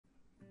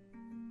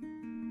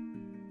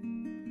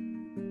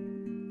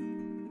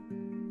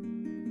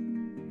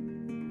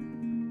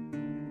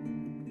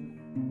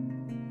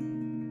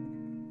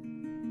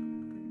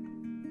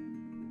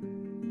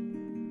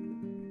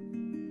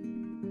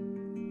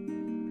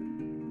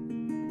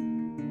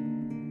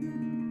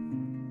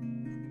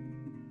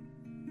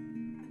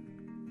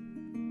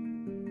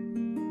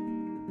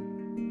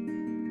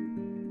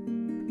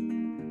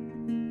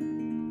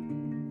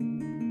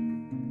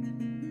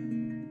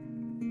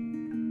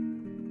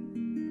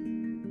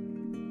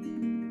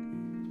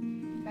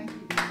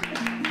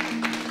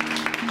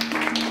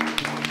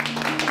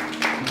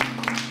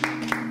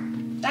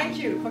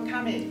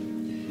Tammy.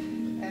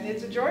 And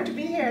it's a joy to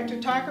be here to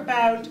talk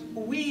about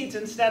weeds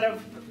instead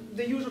of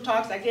the usual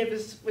talks I give,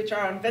 which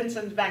are on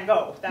Vincent van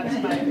Gogh. That's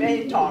my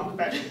main talk,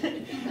 but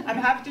I'm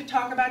happy to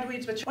talk about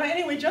weeds. Well,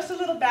 anyway, just a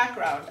little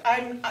background.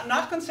 I'm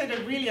not considered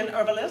really an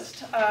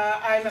herbalist.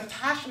 I'm a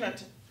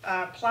passionate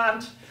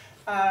plant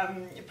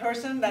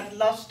person that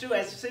loves to,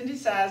 as Cindy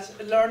says,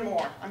 learn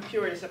more. I'm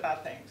curious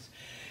about things.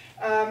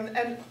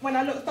 And when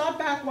I thought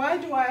back, why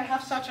do I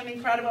have such an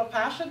incredible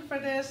passion for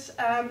this?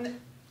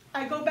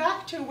 I go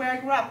back to where I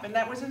grew up, and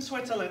that was in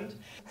Switzerland.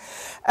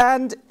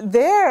 And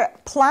their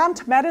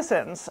plant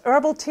medicines,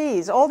 herbal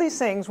teas, all these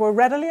things were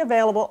readily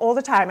available all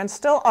the time and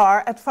still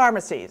are at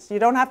pharmacies. You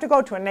don't have to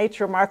go to a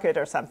nature market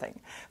or something.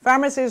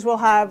 Pharmacies will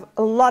have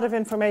a lot of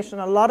information,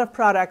 a lot of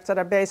products that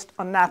are based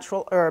on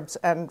natural herbs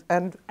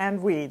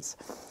and weeds.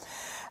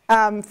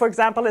 For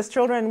example, as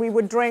children, we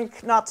would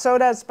drink not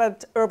sodas,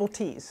 but herbal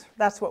teas.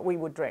 That's what we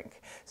would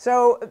drink.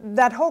 So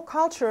that whole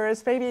culture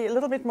is maybe a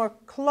little bit more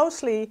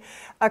closely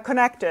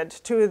connected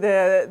to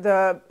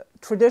the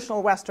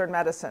traditional Western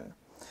medicine.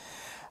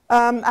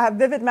 I have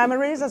vivid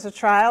memories as a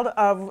child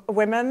of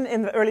women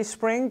in the early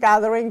spring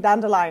gathering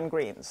dandelion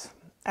greens.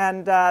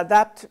 And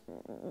that,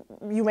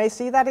 you may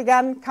see that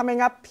again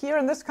coming up here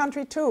in this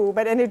country too,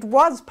 and it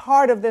was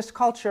part of this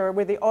culture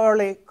with the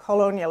early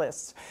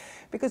colonialists.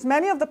 Because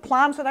many of the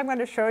plants that I'm going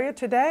to show you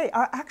today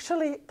are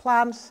actually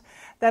plants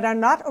that are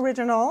not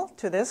original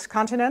to this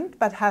continent,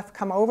 but have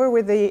come over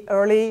with the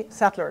early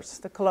settlers,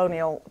 the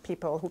colonial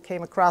people who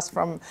came across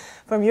from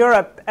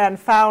Europe and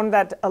found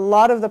that a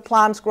lot of the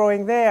plants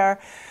growing there,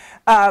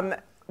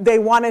 they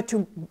wanted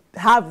to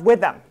have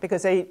with them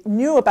because they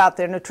knew about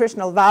their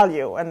nutritional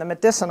value and the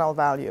medicinal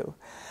value.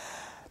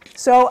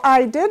 So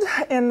I did,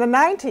 in the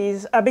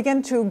 90s,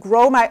 begin to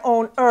grow my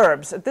own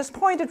herbs. At this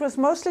point, it was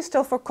mostly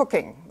still for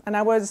cooking. And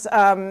I was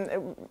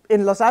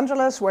in Los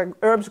Angeles, where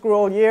herbs grew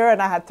all year, and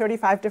I had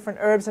 35 different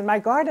herbs in my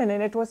garden,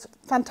 and it was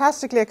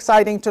fantastically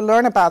exciting to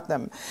learn about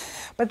them.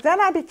 But then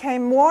I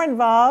became more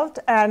involved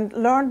and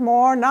learned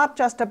more, not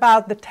just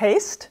about the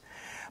taste,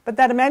 but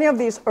that many of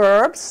these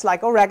herbs,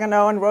 like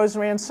oregano and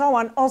rosemary and so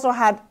on, also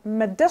had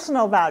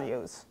medicinal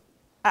values,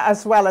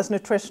 as well as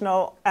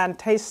nutritional and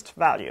taste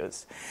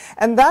values.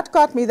 And that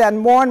got me then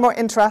more and more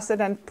interested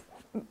and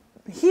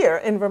here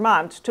in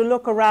Vermont to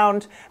look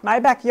around my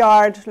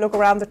backyard, look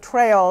around the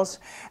trails,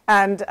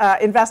 and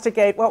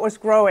investigate what was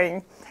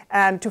growing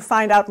and to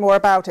find out more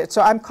about it.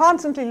 So I'm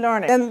constantly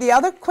learning. And the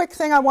other quick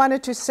thing I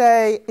wanted to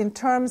say in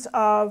terms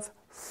of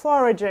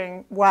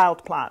foraging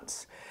wild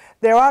plants,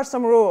 there are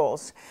some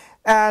rules.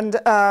 And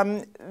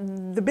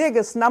the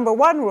biggest number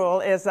one rule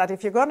is that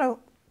if you're going to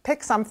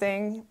pick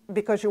something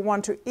because you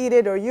want to eat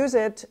it or use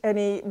it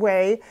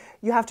anyway,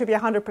 you have to be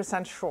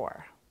 100%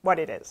 sure what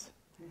it is.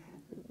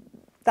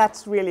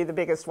 That's really the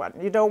biggest one.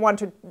 You don't want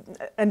to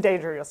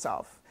endanger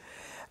yourself.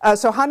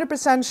 So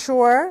 100%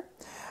 sure.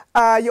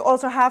 You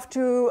also have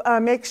to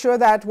make sure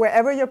that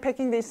wherever you're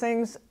picking these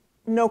things,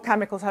 no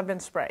chemicals have been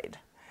sprayed.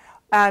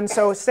 And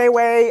so stay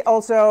away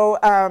also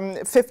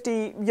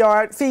 50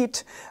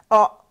 feet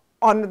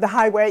on the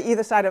highway,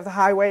 either side of the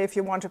highway, if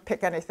you want to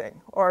pick anything,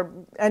 or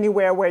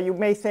anywhere where you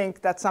may think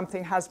that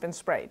something has been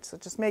sprayed. So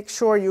just make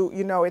sure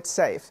you know it's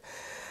safe.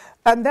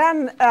 And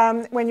then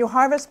when you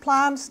harvest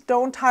plants,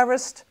 don't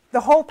harvest the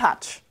whole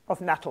patch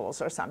of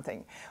nettles or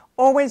something.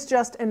 Always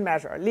just in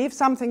measure. Leave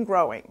something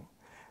growing.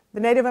 The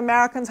Native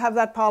Americans have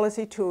that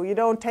policy too. You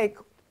don't take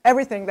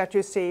everything that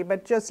you see,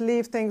 but just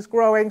leave things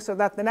growing so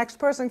that the next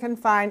person can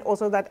find,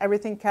 also that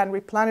everything can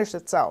replenish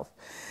itself.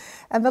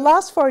 And the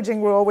last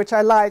foraging rule, which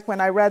I liked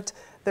when I read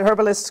the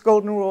herbalist's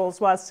golden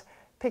rules, was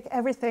pick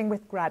everything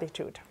with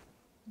gratitude.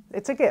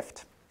 It's a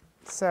gift.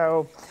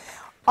 So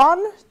on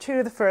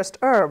to the first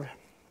herb.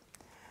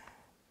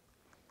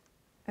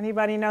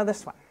 Anybody know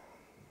this one?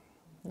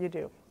 You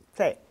do.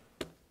 Say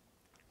it.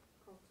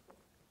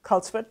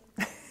 Coltsfoot.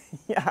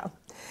 Yeah.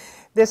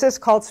 This is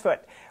coltsfoot,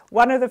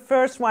 one of the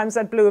first ones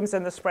that blooms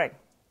in the spring.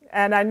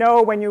 And I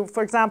know when you,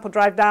 for example,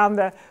 drive down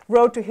the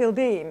road to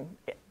Hildene,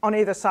 on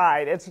either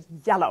side, it's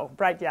yellow,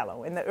 bright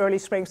yellow in the early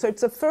spring. So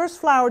it's the first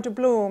flower to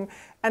bloom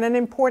and an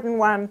important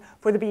one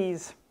for the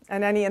bees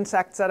and any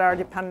insects that are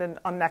dependent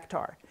on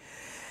nectar.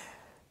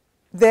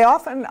 They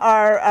often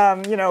are,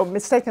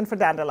 mistaken for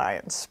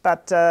dandelions,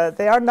 but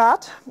they are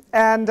not.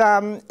 And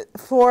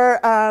for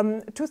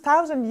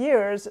 2,000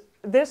 years,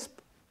 this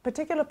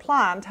particular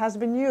plant has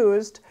been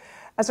used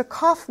as a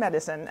cough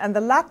medicine. And the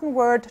Latin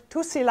word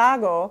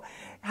tussilago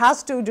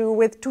has to do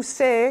with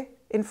tousser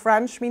in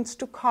French, means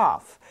to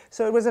cough.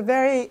 So it was a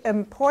very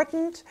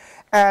important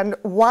and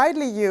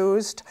widely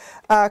used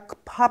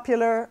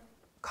popular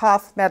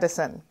cough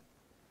medicine.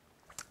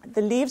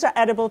 The leaves are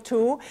edible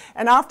too,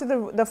 and after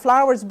the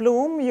flowers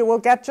bloom, you will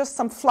get just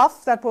some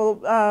fluff that will,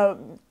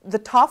 the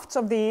tufts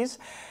of these,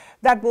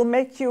 that will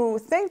make you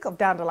think of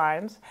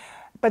dandelions.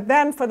 But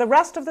then for the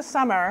rest of the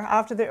summer,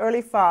 after the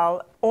early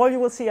fall, all you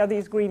will see are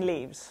these green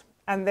leaves,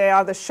 and they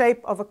are the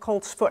shape of a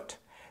colt's foot.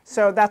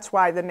 So that's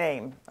why the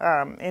name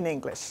in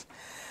English.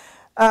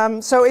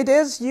 So it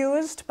is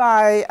used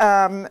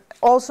by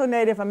also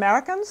Native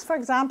Americans, for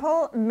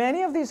example.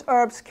 Many of these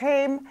herbs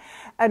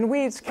and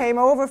weeds came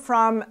over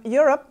from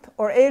Europe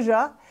or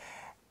Asia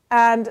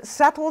and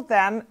settled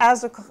then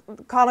as the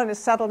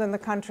colonists settled in the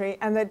country,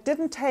 and it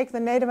didn't take the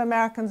Native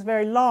Americans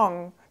very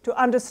long to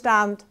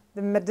understand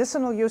the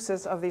medicinal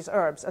uses of these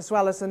herbs as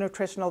well as the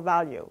nutritional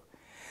value.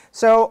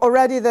 So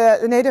already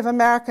the Native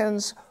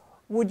Americans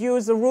would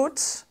use the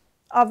roots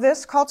of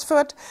this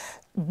coltsfoot,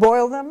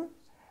 boil them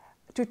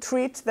to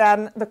treat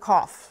then the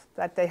cough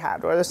that they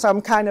had or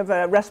some kind of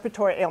a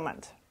respiratory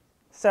ailment.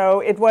 So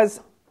it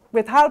was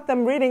without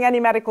them reading any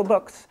medical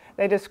books,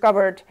 they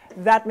discovered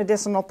that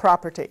medicinal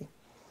property.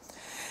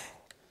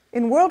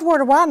 In World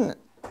War I,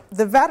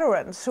 the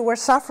veterans who were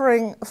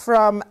suffering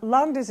from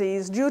lung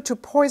disease due to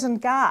poison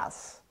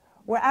gas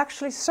were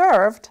actually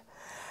served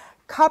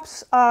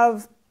cups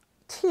of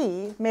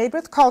tea made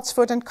with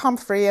coltsfoot and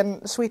comfrey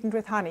and sweetened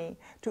with honey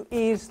to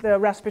ease the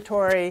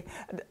respiratory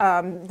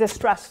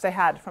distress they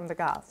had from the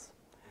gas.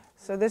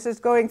 So this is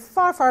going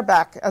far, far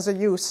back as a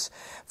use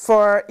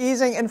for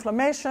easing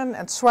inflammation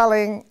and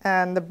swelling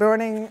and the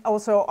burning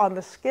also on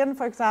the skin,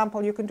 for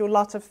example. You can do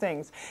lots of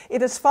things.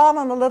 It has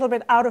fallen a little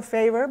bit out of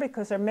favor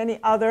because there are many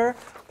other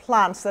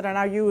plants that are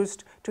now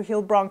used to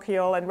heal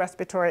bronchial and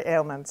respiratory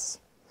ailments.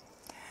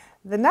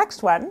 The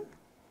next one,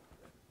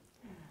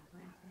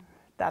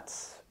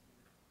 that's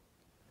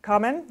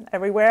common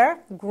everywhere,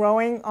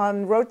 growing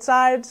on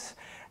roadsides,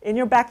 in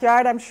your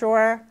backyard, I'm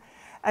sure.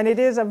 And it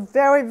is a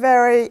very,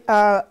 very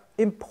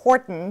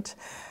important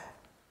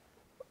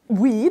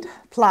weed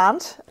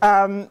plant.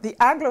 The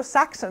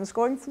Anglo-Saxons,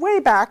 going way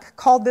back,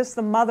 called this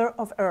the mother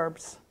of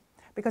herbs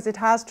because it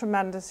has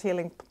tremendous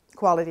healing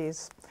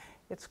qualities.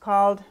 It's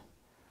called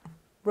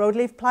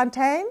broadleaf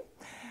plantain,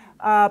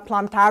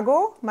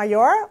 Plantago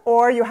major,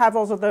 or you have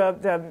also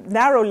the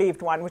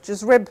narrow-leaved one, which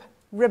is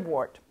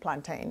ribwort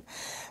plantain.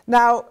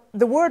 Now,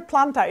 the word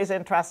planta is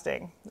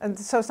interesting. And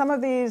so some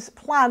of these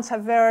plants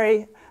have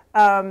very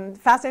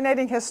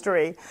fascinating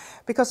history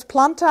because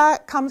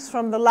planta comes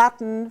from the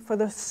Latin for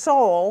the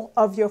sole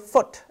of your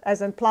foot,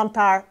 as in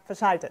plantar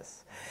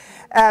fasciitis.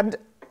 And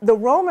the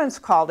Romans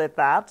called it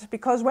that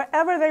because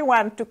wherever they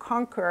went to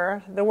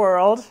conquer the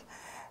world,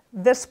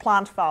 this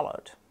plant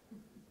followed.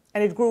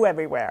 And it grew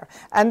everywhere.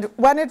 And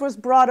when it was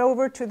brought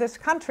over to this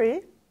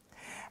country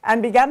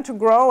and began to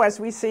grow, as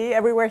we see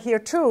everywhere here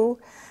too,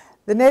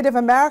 the Native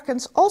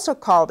Americans also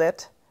called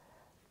it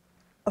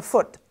a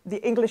foot,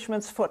 the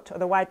Englishman's foot or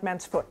the white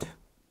man's foot.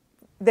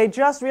 They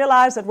just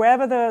realized that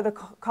wherever the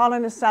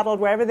colonists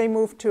settled, wherever they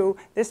moved to,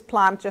 this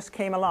plant just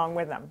came along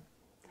with them.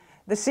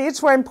 The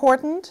seeds were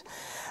important.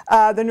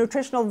 The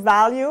nutritional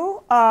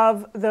value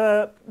of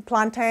the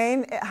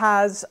plantain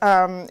is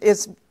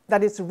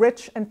that it's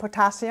rich in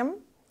potassium.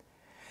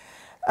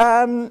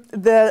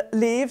 The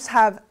leaves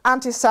have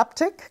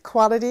antiseptic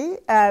quality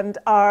and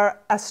are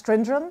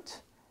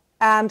astringent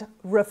and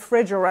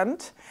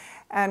refrigerant.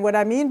 And what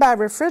I mean by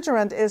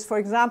refrigerant is, for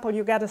example,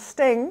 you get a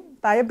sting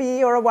by a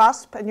bee or a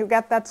wasp and you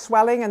get that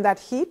swelling and that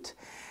heat.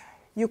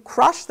 You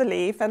crush the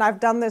leaf, and I've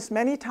done this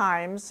many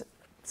times,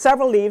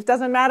 several leaves,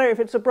 doesn't matter if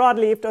it's a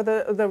broad-leaved or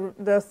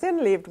the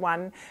thin-leaved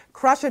one,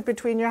 crush it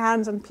between your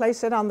hands and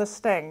place it on the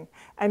sting,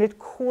 and it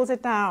cools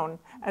it down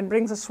and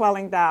brings the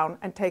swelling down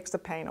and takes the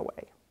pain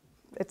away.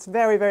 It's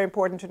very, very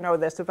important to know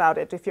this about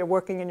it if you're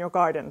working in your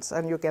gardens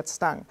and you get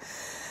stung.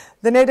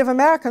 The Native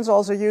Americans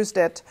also used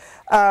it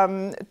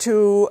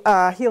to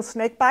heal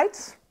snake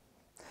bites,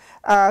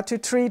 to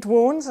treat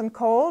wounds and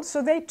colds.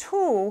 So they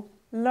too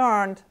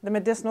learned the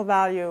medicinal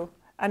value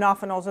and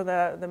often also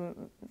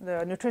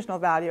the nutritional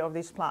value of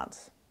these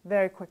plants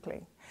very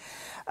quickly.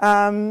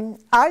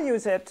 I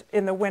use it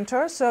in the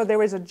winter. So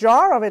there is a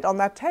jar of it on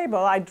that table.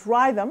 I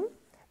dry them,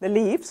 the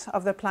leaves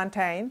of the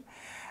plantain.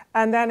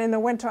 And then in the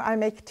winter, I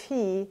make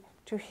tea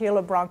to heal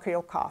a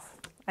bronchial cough.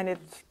 And it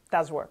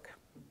does work.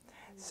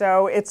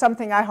 So it's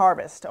something I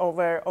harvest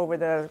over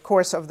the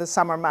course of the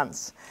summer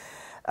months.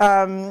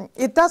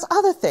 It does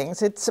other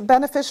things. It's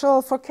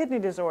beneficial for kidney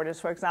disorders,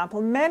 for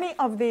example. Many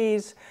of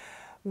these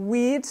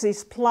weeds,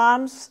 these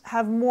plants,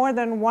 have more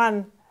than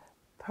one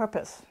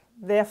purpose.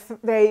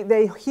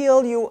 They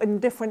heal you in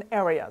different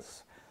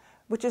areas,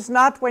 which is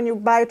not when you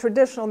buy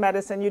traditional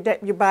medicine,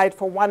 you buy it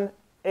for one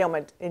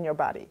ailment in your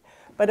body.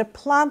 But a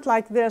plant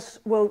like this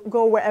will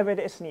go wherever it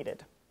is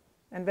needed.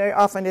 And very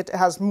often it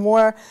has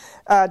more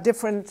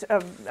different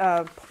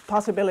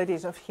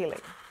possibilities of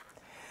healing.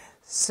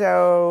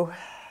 So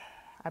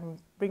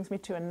brings me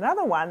to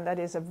another one that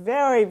is a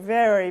very,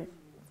 very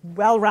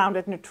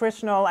well-rounded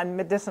nutritional and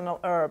medicinal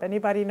herb.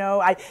 Anybody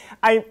know?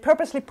 I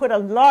purposely put a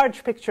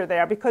large picture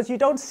there because you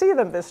don't see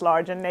them this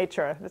large in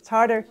nature. It's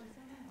harder.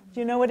 Do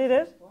you know what it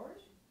is?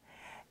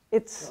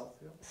 It's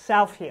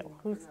self-heal.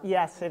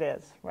 Yes, it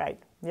is.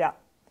 Right. Yeah.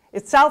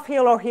 It's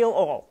self-heal or heal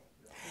all.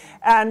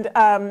 And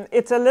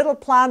it's a little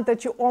plant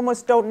that you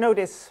almost don't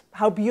notice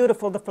how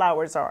beautiful the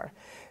flowers are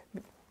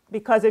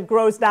because it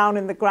grows down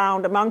in the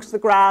ground amongst the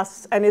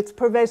grass, and it's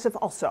pervasive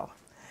also.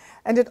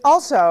 And it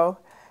also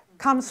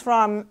comes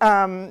from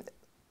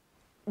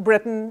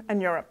Britain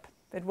and Europe.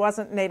 It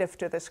wasn't native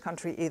to this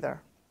country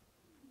either.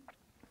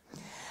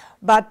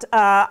 But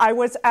I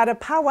was at a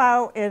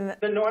powwow in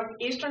the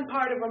northeastern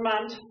part of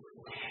Vermont,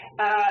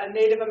 a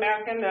Native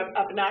American,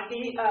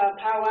 Abenaki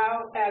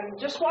powwow, and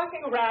just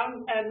walking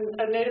around,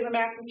 and a Native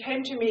American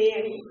came to me,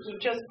 and he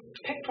just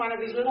picked one of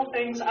these little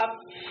things up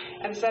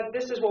and said,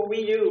 "This is what we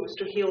use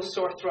to heal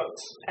sore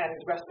throats and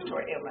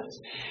respiratory ailments."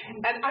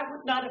 And I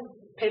would not have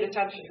paid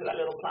attention to that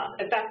little plant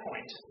at that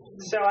point.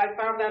 So I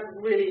found that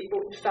really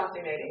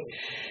fascinating.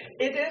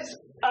 It is,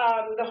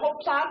 the whole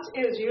plant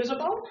is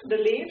usable, the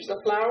leaves, the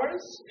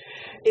flowers.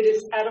 It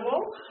is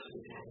edible,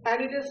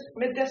 and it is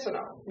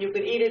medicinal. You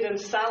can eat it in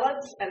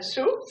salads and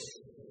soups,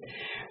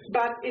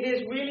 but it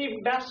is really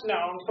best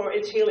known for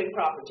its healing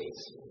properties.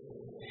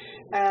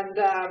 And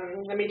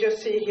let me just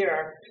see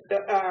here.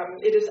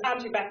 It is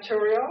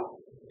antibacterial,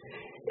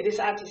 it is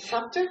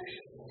antiseptic,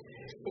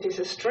 it is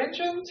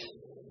astringent,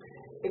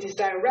 it is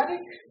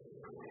diuretic,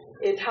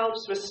 it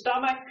helps with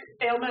stomach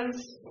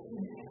ailments,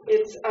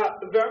 it's a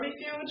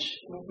vermifuge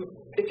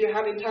if you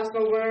have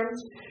intestinal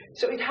worms.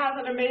 So it has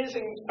an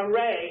amazing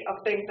array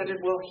of things that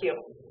it will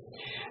heal.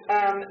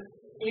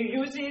 You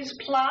use these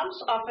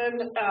plants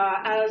often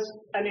as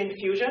an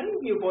infusion.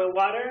 You boil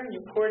water,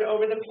 you pour it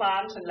over the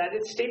plant and let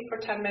it steep for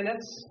 10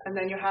 minutes, and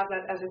then you have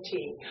that as a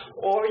tea.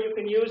 Or you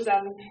can use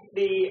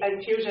the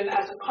infusion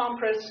as a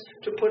compress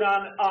to put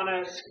on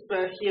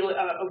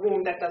a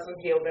wound that doesn't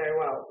heal very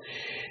well.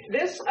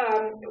 This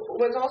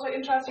was also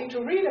interesting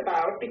to read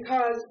about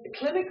because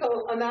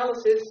clinical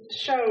analysis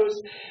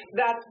shows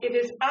that it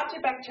is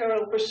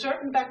antibacterial for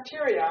certain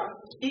bacteria,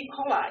 E.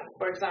 coli,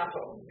 for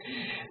example.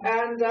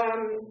 And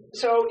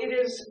so it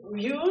is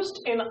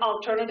used in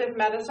alternative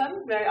medicine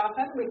very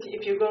often.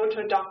 If you go to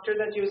a doctor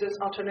that uses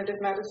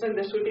alternative medicine,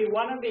 this would be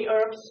one of the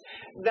herbs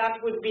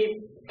that would be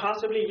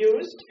possibly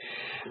used.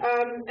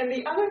 And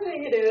the other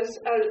thing it is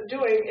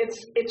doing,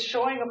 it's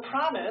showing a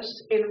promise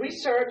in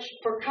research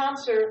for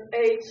cancer,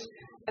 AIDS,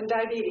 and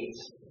diabetes.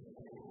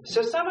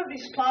 So some of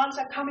these plants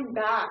are coming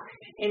back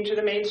into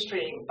the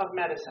mainstream of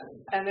medicine,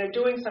 and they're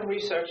doing some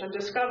research and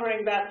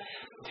discovering that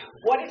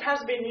what it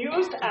has been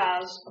used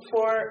as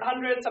for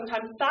hundreds,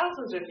 sometimes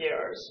thousands of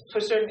years for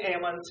certain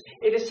ailments,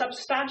 it is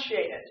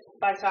substantiated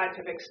by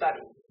scientific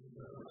study.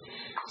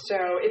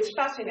 So it's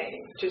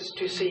fascinating just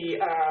to see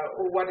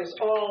what is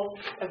all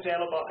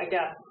available.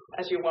 Again,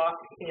 as you walk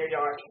in your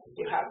yard,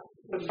 you have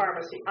the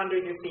pharmacy under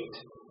your feet.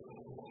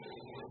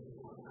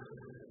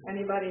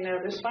 Anybody know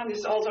this one? This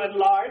is also at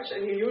large,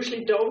 and you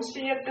usually don't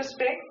see it this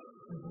big.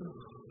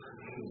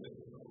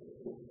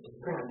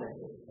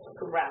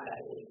 Ground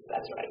ivy,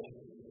 that's right.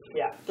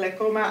 Yeah,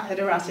 Glaucoma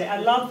hederaceae. I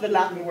love the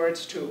Latin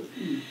words too.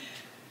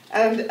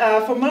 And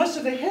for most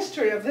of the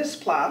history of this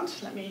plant,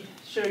 let me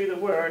show you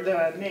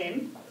the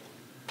name.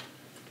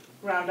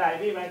 Ground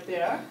ivy right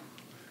there.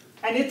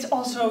 And it's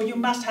also, you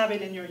must have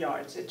it in your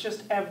yards. It's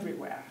just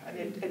everywhere. And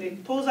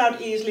it pulls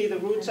out easily. The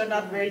roots are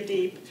not very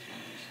deep.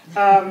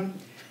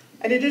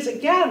 And it is,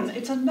 again,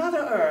 it's another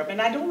herb.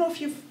 And I don't know if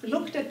you've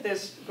looked at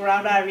this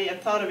ground ivy and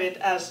thought of it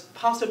as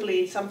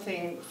possibly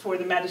something for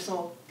the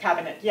medicinal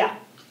cabinet. Yeah?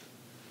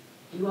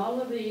 Do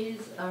all of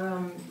these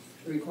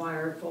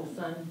require full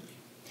sun?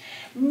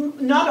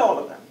 Not all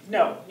of them,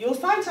 no. You'll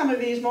find some of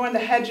these more in the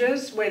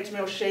hedges where it's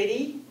more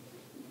shady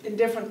in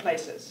different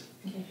places.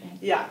 Okay.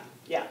 Yeah,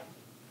 yeah.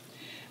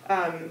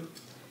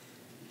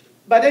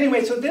 But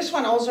anyway, so this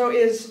one also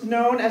is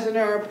known as an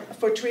herb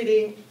for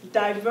treating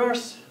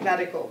diverse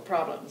medical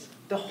problems.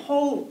 The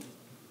whole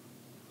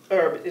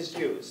herb is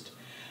used.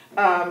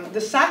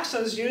 The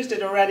Saxons used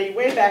it already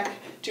way back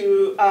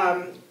to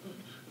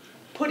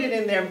put it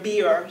in their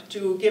beer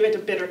to give it a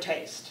bitter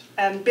taste.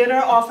 And bitter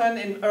often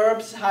in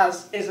herbs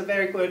is a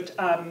very good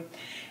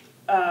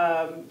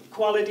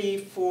quality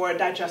for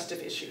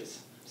digestive issues.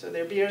 So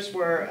their beers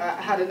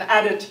had an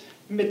added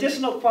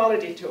medicinal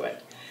quality to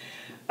it.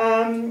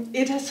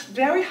 It is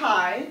very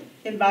high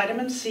in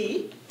vitamin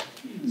C.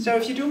 So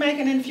if you do make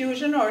an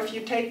infusion or if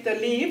you take the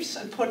leaves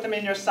and put them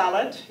in your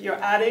salad,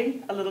 you're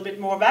adding a little bit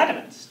more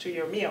vitamins to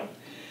your meal.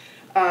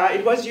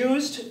 It was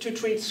used to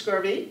treat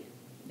scurvy.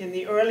 In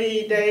the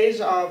early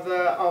days of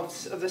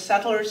the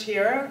settlers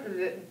here,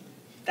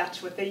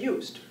 that's what they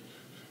used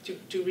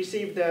to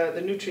receive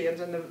the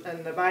nutrients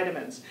and the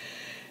vitamins.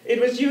 It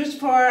was used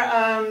for,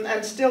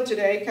 and still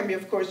today can be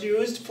of course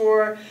used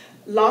for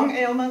lung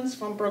ailments,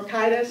 for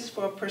bronchitis,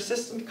 for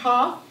persistent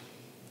cough,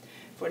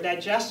 for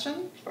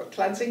digestion, for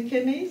cleansing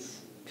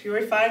kidneys,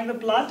 purifying the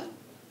blood.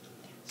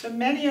 So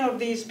many of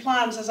these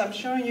plants, as I'm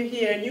showing you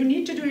here, and you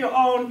need to do your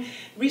own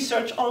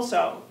research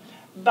also.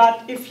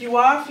 But if you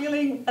are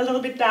feeling a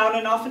little bit down,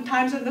 and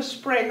oftentimes in the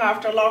spring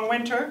after a long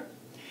winter,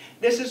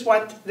 this is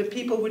what the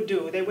people would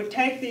do. They would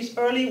take these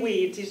early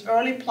weeds, these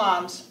early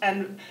plants,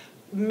 and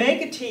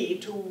make a tea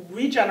to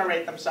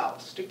regenerate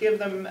themselves, to give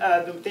them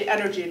the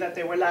energy that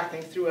they were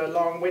lacking through a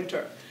long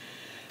winter.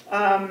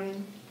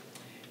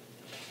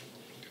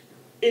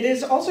 It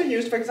is also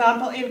used, for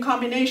example, in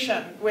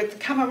combination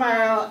with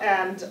chamomile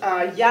and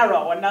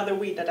yarrow, another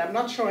weed that I'm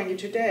not showing you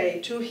today,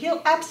 to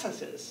heal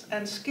abscesses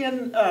and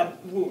skin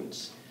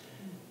wounds.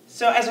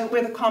 So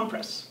with a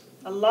compress,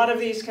 a lot of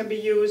these can be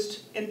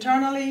used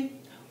internally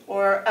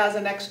or as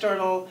an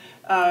external,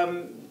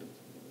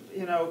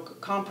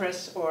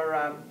 compress,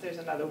 or there's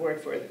another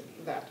word for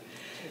that.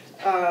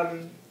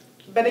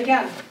 But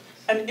again,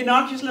 an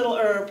innocuous little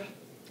herb,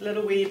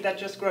 little weed that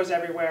just grows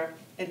everywhere.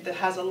 It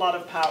has a lot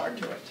of power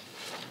to it.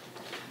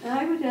 And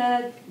I would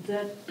add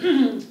that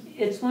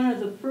it's one of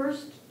the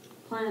first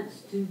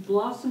plants to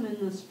blossom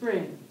in the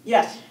spring.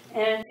 Yes.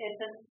 And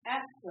it's an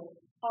active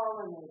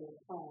pollinated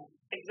plant.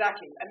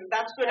 Exactly, and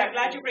that's good. I'm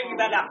glad you bring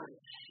that up,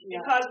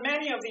 because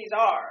many of these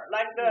are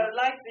like the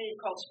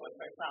coltsfoot,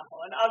 for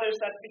example, and others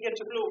that begin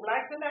to bloom,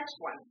 like the next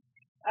one.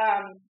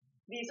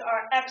 These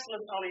are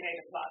excellent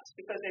pollinated plants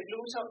because they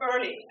bloom so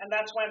early, and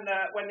that's when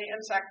the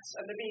insects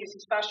and the bees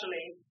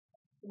especially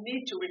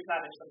need to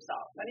replenish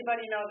themselves.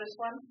 Anybody know this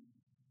one?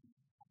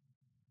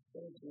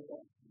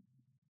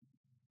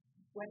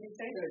 What did you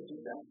say?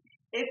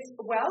 It's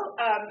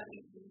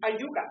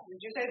ayuga. Did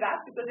you say that?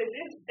 Because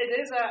it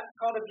is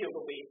called a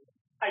bugleweed.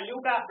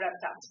 Ayuga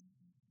reptans.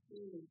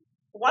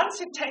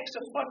 Once it takes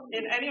a foot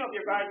in any of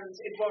your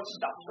gardens, it won't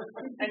stop,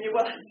 and you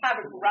will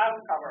have a ground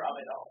cover of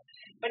it all.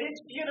 But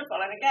it's beautiful,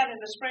 and again, in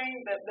the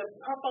spring, the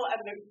purple and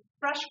the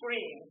fresh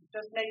green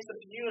just makes a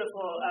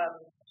beautiful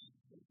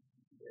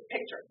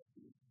picture.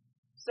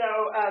 So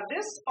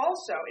this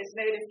also is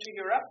native to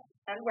Europe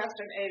and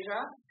Western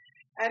Asia,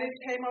 and it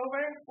came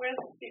over with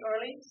the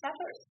early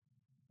settlers.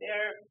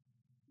 They're,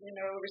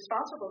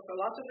 responsible for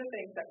lots of the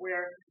things that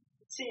we're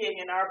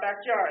seeing in our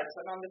backyards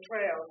and on the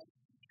trails.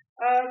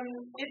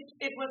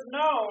 It was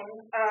known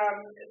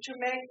to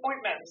make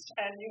ointments,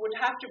 and you would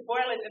have to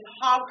boil it in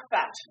hog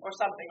fat or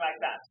something like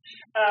that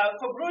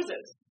for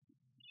bruises.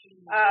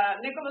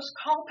 Nicholas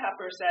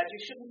Culpeper said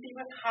you shouldn't be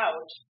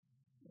without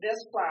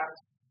this plant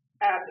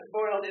and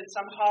boiled in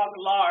some hog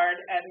lard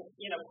and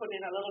put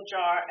in a little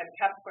jar and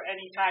kept for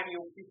any time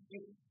you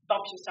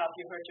bump yourself,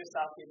 you hurt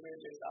yourself, you bruise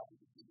yourself.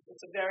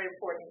 It's a very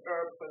important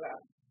herb for them.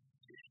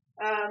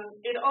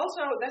 It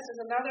also, this is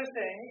another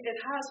thing, it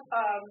has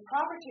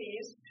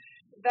properties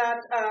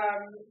that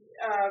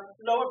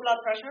lower blood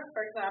pressure,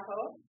 for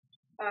example.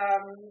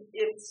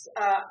 Its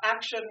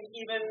action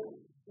even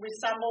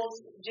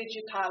resembles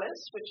digitalis,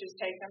 which is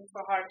taken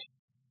for heart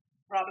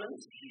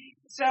problems.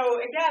 So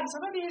again,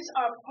 some of these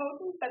are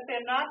potent, but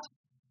they're not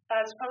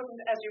as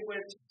potent as you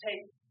would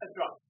take a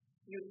drug.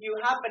 You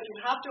have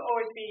to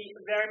always be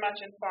very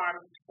much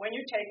informed when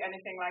you take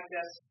anything like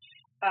this,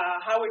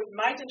 how it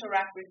might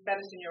interact with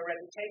medicine you're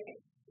already taking.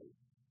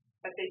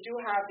 But they do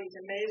have these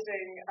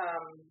amazing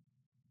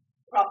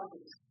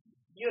properties,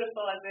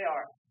 beautiful as they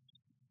are.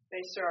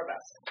 They serve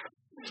us.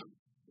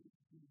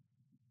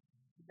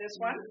 This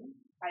one,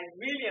 I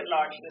really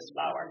enlarged this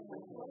flower.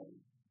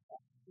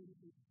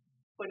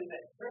 What is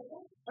it?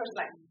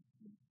 Purslane.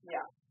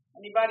 Yeah.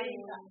 Anybody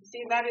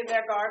seen that in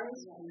their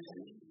gardens?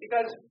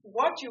 Because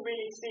what you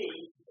really see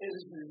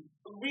is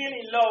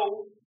really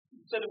low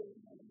sort of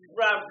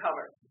ground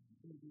cover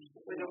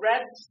with a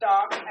red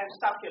stalk and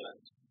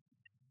succulent.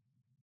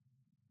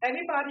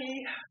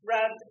 Anybody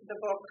read the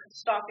book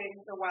Stalking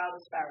the Wild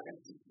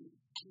Asparagus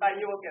by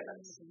Euell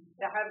Gibbons?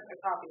 I have a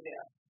copy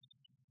there.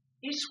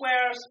 He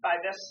swears by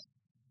this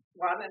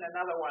one and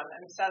another one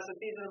and says that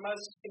these are the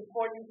most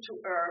important two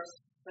herbs,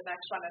 the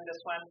next one and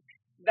this one,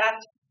 that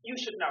you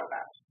should know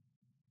about.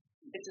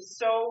 It is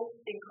so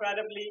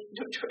incredibly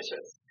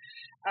nutritious.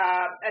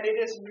 And it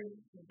is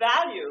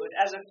valued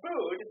as a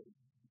food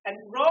and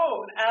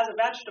grown as a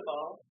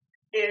vegetable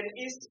in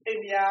East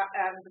India,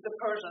 and the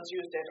Persians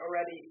used it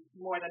already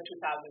more than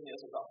 2,000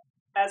 years ago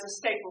as a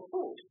staple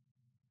food.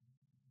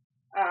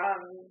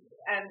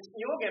 And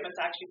Euell Gibbons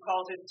actually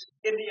calls it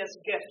India's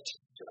gift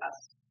to us.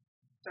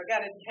 So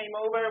again, it came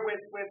over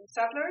with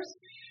settlers.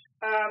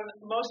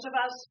 Most of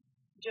us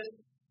just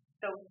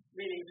don't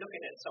really look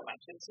at it so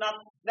much. It's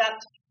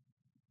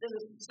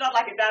not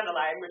like a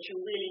dandelion, which you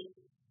really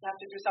have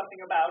to do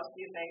something about,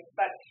 you think.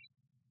 But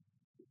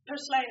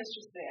purslane is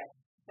just there,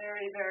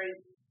 very, very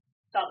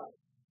subtle.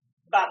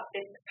 But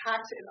it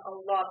packs in a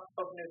lot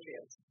of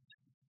nutrients.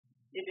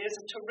 It is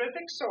a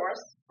terrific source,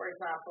 for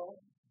example,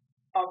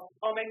 of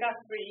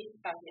omega-3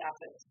 fatty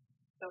acids.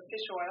 So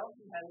fish oil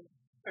and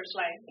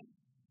purslane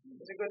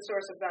is a good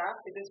source of that.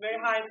 It is very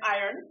high in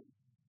iron.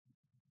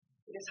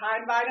 It is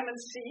high in vitamin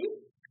C,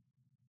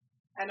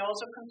 and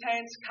also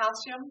contains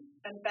calcium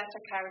and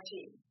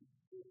beta-carotene.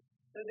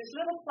 So this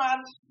little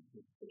plant,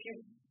 if you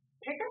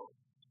pick it,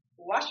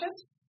 wash it,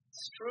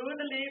 strew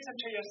the leaves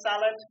into your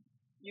salad,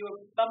 you are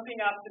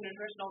bumping up the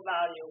nutritional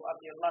value of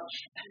your lunch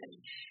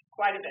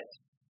quite a bit.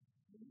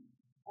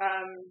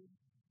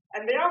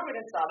 And they are good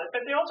in salad,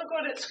 but they're also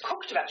good as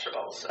cooked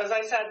vegetables. As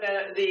I said,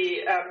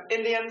 the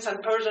Indians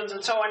and Persians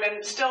and so on,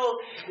 and still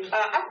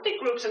ethnic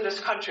groups in this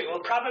country will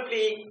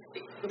probably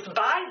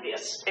buy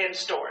this in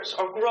stores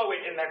or grow it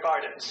in their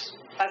gardens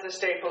as a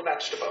staple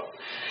vegetable.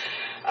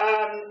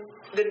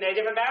 The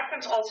Native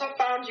Americans also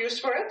found use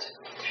for it.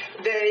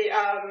 They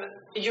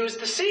used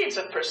the seeds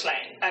of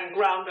purslane and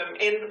ground them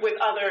in with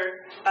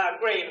other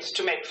grains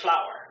to make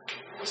flour.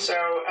 So,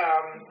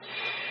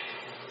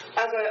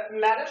 as as a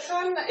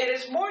medicine. It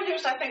is more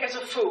used, I think, as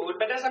a food,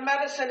 but as a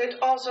medicine, it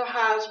also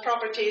has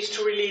properties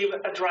to relieve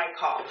a dry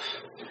cough.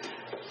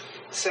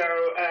 So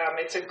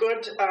it's a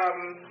good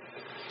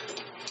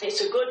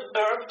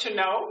herb to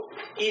know,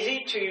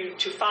 easy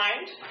to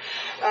find.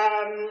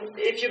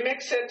 If you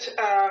mix it,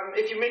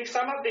 if you mix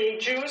some of the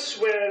juice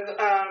with,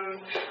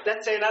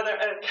 let's say, another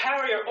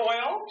carrier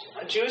oil,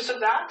 a juice of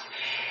that,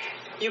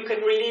 you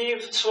can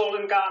relieve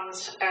swollen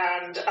gums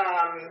and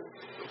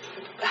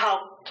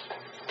help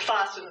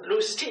fasten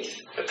loose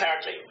teeth,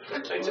 apparently.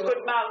 So it's a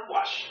good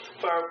mouthwash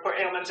for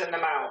ailments in the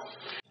mouth.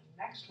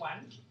 Next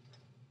one.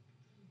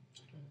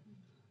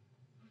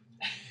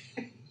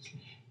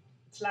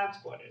 It's lamb's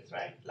quarters,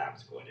 right?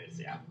 Lamb's quarters,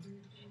 yeah.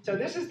 So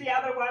this is the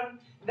other one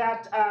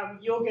that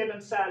Joel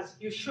Gibbons says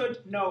you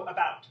should know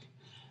about.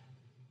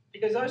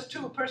 Because those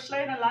two,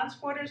 purslane and lamb's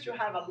quarters,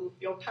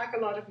 you'll pack a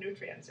lot of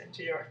nutrients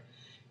into your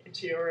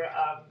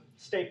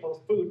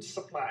staple food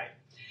supply.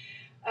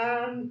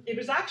 It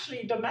was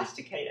actually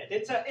domesticated.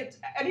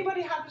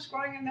 Anybody have this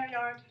growing in their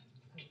yard?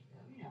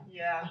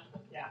 Yeah.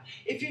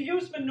 If you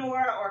use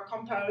manure or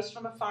compost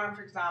from a farm,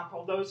 for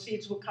example, those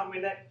seeds will come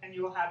with it and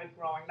you will have it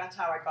growing. That's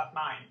how I got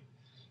mine.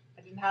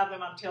 I didn't have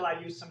them until I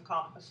used some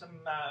compost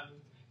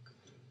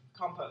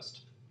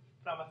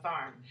from a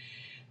farm.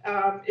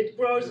 It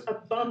grows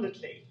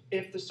abundantly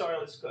if the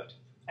soil is good.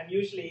 And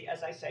usually,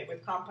 as I say,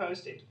 with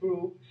compost, it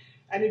grew,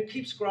 and it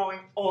keeps growing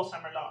all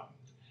summer long.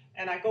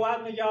 And I go out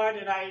in the yard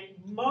and I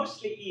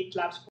mostly eat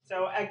lamb's quarters.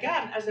 So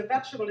again, as a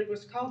vegetable, it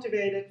was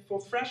cultivated for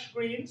fresh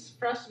greens,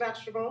 fresh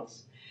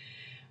vegetables.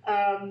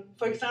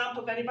 For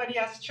example, if anybody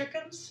has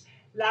chickens,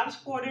 lamb's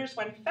quarters,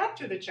 when fed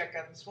to the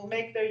chickens, will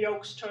make their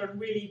yolks turn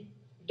really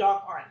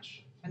dark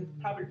orange and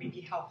probably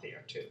be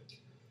healthier too.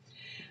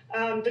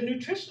 The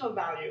nutritional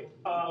value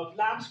of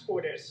lamb's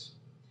quarters,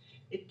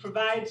 it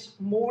provides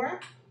more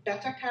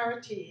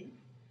beta-carotene,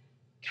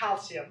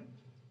 calcium,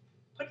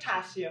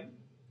 potassium,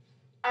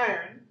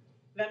 iron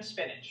than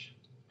spinach.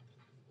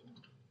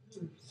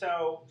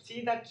 So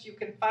see that you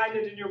can find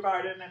it in your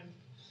garden and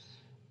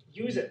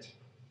use it.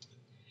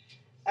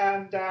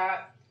 And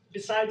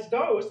besides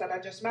those that I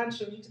just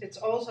mentioned, it's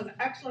also an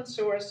excellent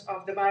source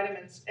of the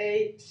vitamins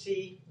A,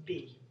 C,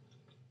 B.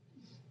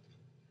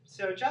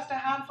 So just a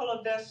handful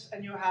of this,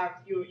 and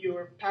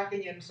you're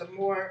packing in some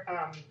more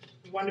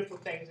wonderful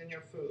things in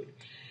your food.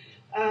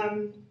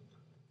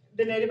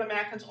 The Native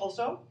Americans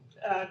also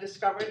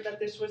discovered that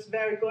this was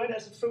very good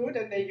as a food,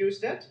 and they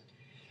used it.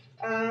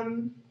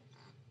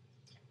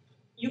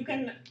 You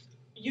can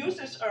use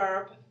this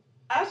herb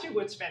as you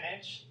would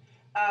spinach,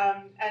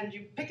 and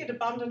you pick it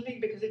abundantly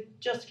because it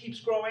just keeps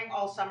growing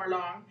all summer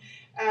long,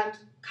 and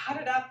cut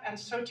it up and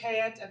saute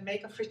it and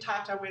make a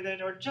frittata with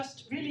it, or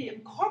just really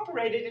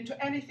incorporate it into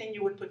anything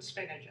you would put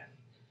spinach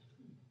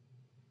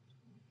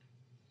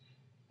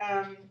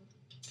in.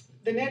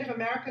 The Native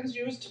Americans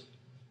used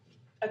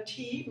a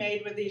tea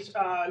made with these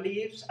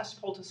leaves as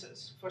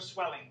poultices for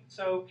swelling.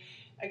 So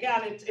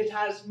again, it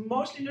has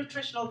mostly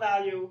nutritional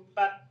value,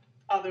 but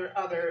other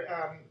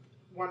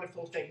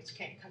wonderful things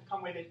can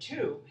come with it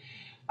too.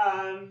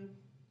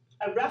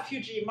 A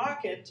refugee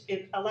market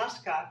in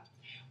Alaska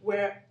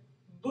where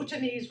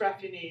Bhutanese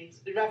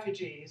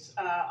refugees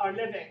are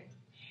living.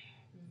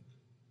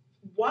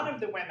 One of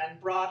the women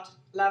brought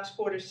lamb's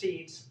quarter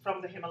seeds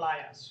from the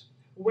Himalayas,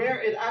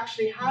 where it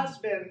actually has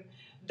been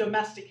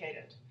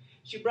domesticated.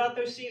 She brought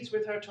those seeds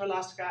with her to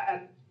Alaska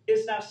and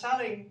is now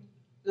selling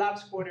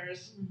lamb's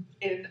quarters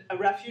in a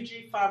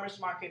refugee farmer's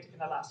market in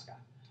Alaska.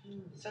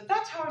 So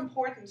that's how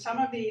important some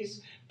of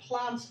these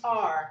plants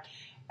are.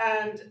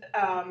 And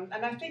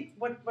I think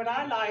what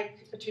I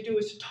like to do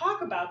is to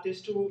talk about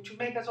this to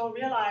make us all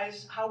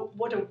realize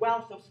what a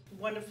wealth of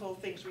wonderful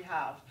things we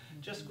have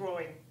just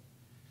growing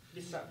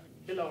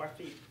below our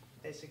feet,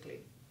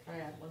 basically. Can I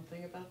add one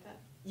thing about that?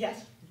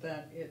 Yes.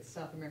 That its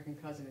South American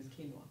cousin is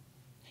quinoa.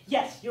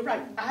 Yes, you're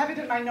right. I have it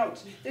in my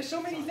notes. There's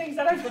so many things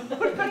that I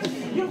forgot, but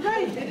you're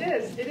right.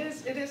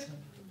 It is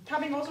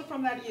coming also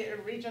from that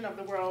region of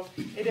the world.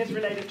 It is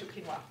related to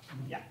quinoa.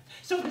 Yeah.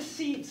 So the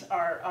seeds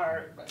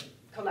are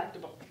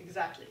collectible.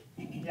 Exactly.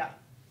 Yeah.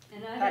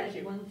 And I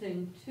had one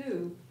thing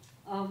too.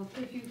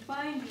 If you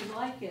find you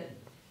like it,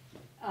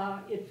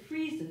 it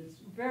freezes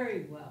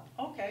very well.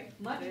 Okay.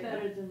 Much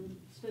better than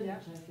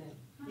spinach, I think.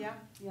 Yeah.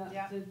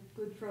 Yeah. It's a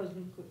good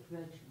frozen cooked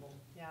vegetable.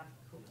 Yeah.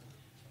 Cool.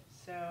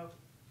 So,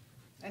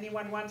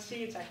 anyone wants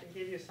seeds? I can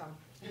give you some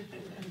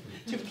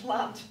to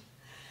plant.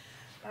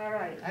 All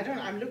right.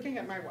 I'm looking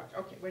at my watch.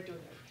 Okay, we're doing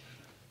it.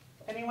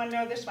 Anyone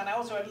know this one? I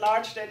also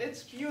enlarged it.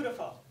 It's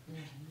beautiful.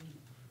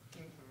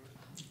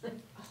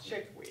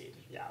 Chickweed,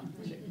 yeah,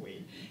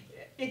 chickweed.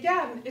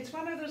 Again, it's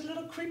one of those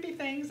little creepy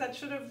things that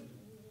sort of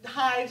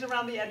hides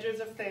around the edges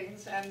of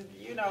things, and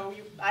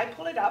I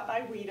pull it up,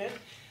 I weed it,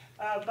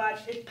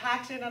 but it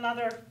packs in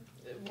another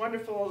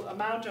wonderful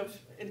amount of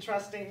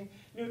interesting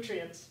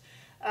nutrients.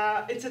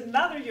 It's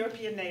another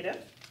European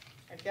native,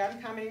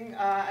 again coming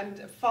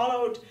and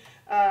followed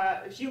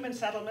human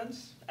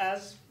settlements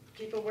as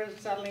people were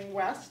settling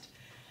west.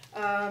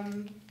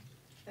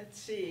 Let's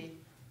see.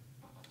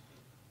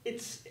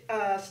 its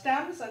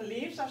stems and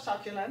leaves are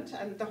succulent,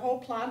 and the whole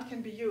plant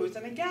can be used.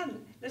 And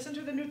again, listen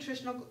to the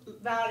nutritional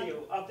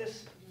value of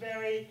this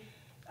very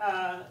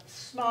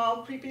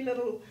small, creepy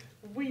little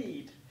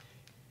weed.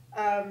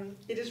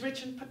 It is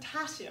rich in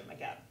potassium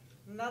again,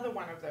 another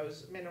one of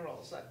those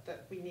minerals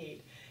that we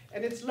need.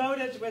 And it's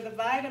loaded with the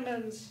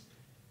vitamins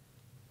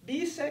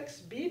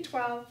B6,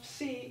 B12,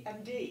 C,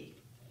 and D.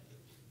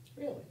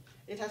 Really?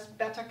 It has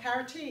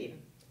beta-carotene,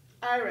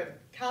 iron,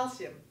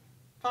 calcium,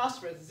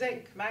 phosphorus,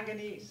 zinc,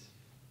 manganese.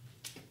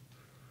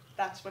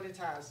 That's what it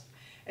has.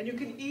 And you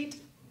can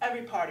eat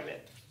every part of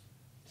it.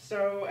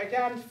 So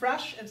again,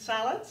 fresh in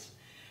salads.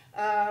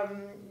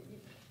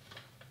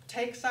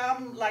 Take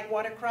some, like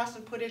watercress,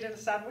 and put it in a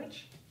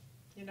sandwich,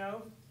 you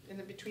know, in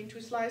the between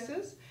two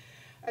slices.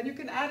 And you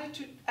can add it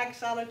to egg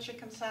salad,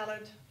 chicken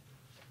salad,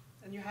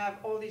 and you have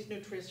all these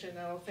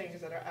nutritional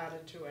things that are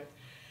added to it.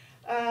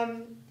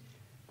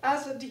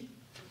 As a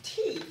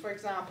tea, for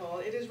example,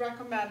 it is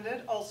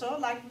recommended also,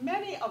 like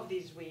many of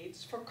these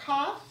weeds, for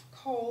cough,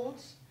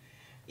 colds,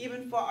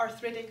 even for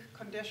arthritic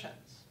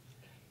conditions.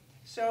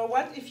 So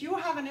if you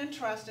have an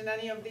interest in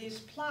any of these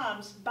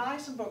plants, buy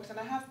some books, and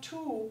I have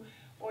 2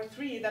 or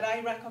 3 that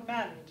I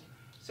recommend,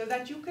 so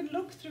that you can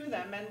look through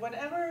them, and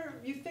whatever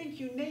you think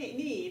you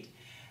need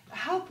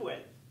help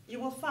with,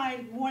 you will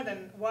find more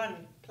than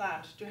one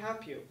plant to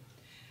help you.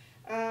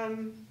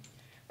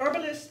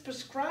 Herbalists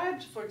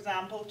prescribed, for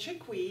example,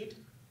 chickweed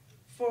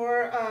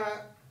for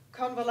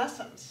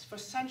convalescents for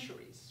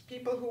centuries.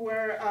 People who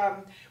were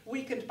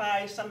weakened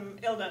by some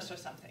illness or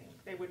something,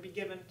 they would be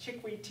given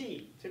chickweed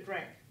tea to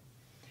drink.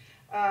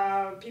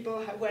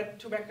 People who had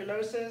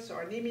tuberculosis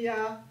or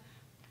anemia,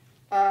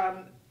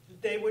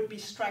 they would be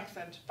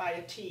strengthened by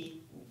a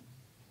tea.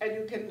 And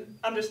you can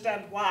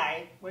understand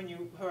why when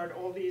you heard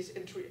all these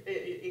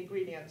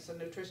ingredients and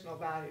nutritional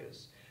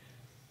values.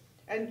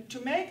 And to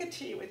make a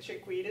tea with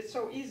chickweed, it's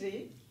so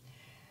easy.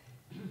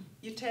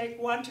 You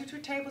take 1 to 2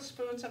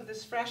 tablespoons of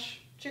this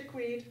fresh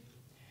chickweed,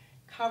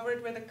 cover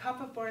it with a cup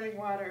of boiling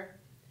water,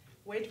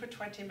 wait for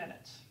 20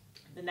 minutes.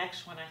 The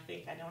next one, I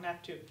think, I don't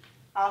have to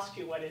ask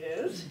you what it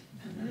is.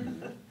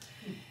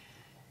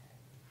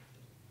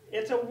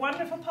 It's a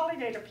wonderful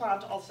pollinator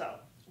plant also,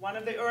 one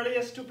of the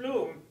earliest to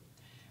bloom,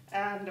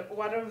 and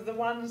one of the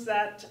ones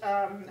that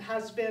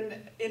has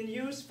been in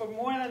use for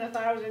more than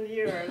 1,000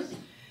 years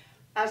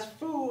as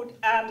food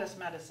and as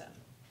medicine.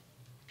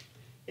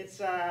 It's,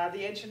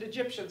 the ancient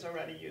Egyptians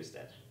already used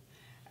it,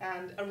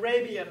 and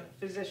Arabian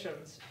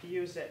physicians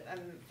used it and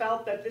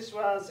felt that this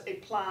was a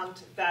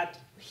plant that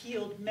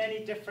healed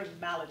many different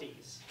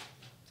maladies.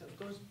 So it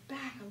goes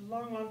back a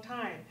long, long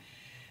time.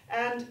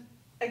 And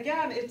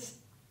again, it's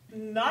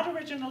not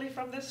originally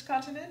from this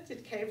continent.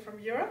 It came from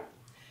Europe.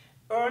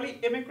 Early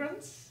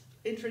immigrants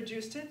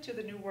introduced it to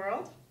the New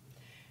World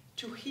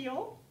to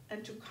heal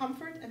and to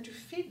comfort and to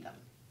feed them.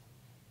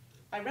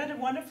 I read a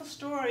wonderful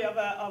story of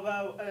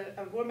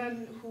a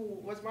woman who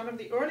was one of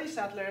the early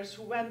settlers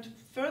who went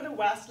further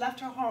west, left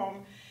her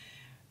home,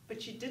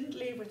 but she didn't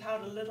leave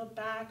without a little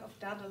bag of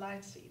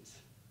dandelion seeds,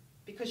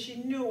 because she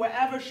knew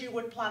wherever she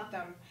would plant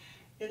them,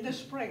 in the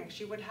spring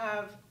she would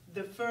have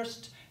the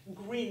first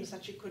greens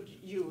that she could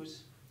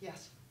use.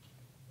 Yes?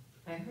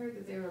 I heard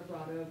that they were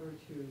brought over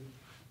to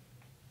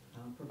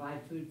provide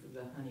food for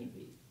the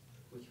honeybees,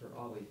 which were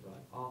always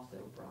also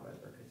brought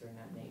over because they're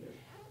not native.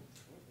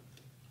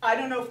 I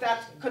don't know if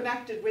that's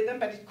connected with them,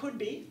 but it could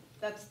be.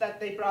 That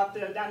they brought the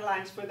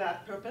dandelions for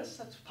that purpose.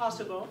 That's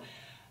possible.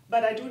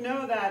 But I do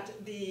know that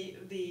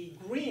the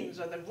greens,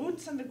 or the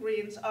roots and the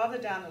greens of the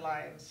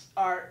dandelions,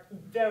 are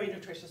very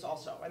nutritious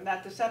also. And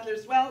that the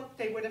settlers, well,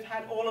 they would have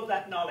had all of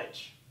that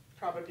knowledge,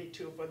 probably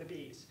too, for the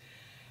bees.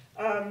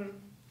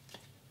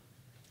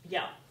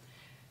 Yeah,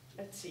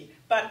 let's see.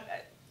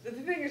 But the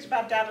thing is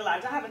about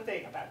dandelions, I have a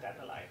thing about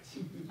dandelions.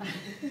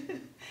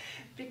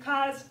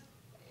 Because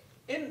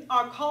in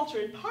our culture,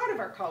 in part of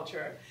our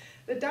culture,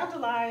 the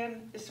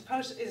dandelion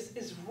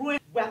is ruined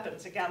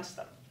weapons against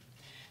them.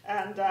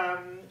 And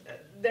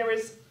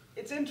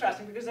it's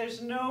interesting because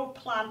there's no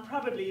plant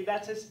probably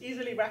that's as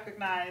easily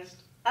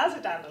recognized as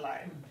a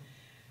dandelion,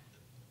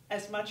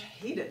 as much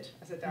hated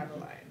as a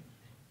dandelion,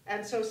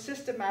 and so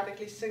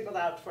systematically singled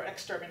out for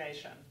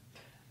extermination.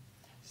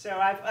 So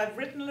I've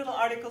written little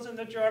articles in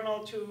the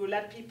journal to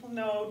let people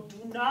know,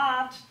 do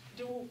not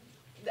do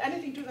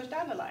anything to those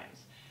dandelions.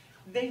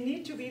 They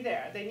need to be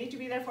there. They need to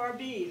be there for our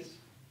bees.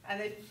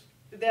 And if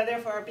they're there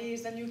for our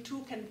bees, then you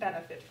too can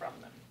benefit from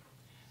them.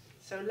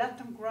 So let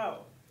them grow.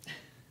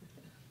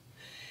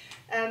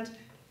 And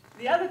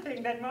the other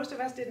thing that most of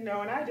us didn't know,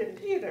 and I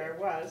didn't either,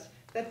 was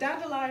that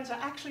dandelions are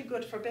actually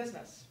good for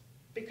business.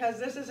 Because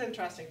this is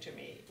interesting to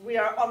me. We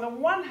are, on the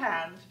one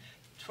hand,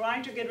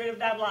 trying to get rid of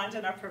dandelions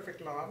in our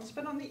perfect lawns,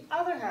 but on the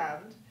other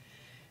hand,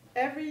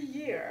 every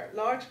year,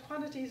 large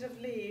quantities of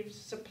leaves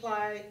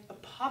supply a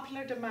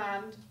popular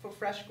demand for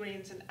fresh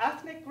greens in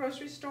ethnic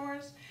grocery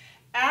stores,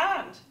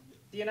 and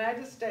the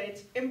United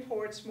States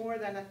imports more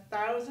than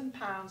 1,000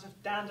 pounds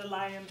of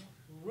dandelion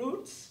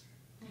roots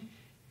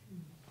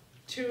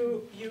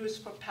to use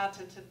for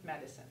patented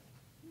medicine.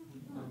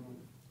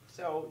 So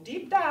So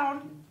deep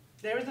down,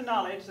 there is the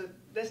knowledge that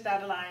this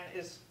dandelion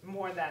is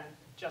more than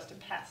just a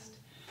pest.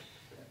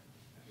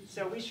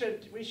 So we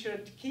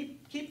should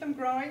keep them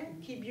growing,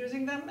 keep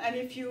using them, and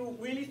if you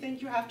really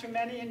think you have too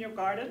many in your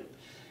garden,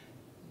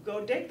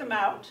 go dig them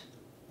out.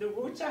 The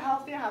roots are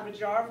healthy. I have a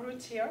jar of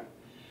roots here,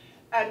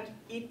 and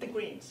eat the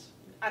greens.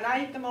 And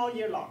I eat them all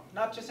year long,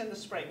 not just in the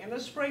spring. In the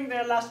spring,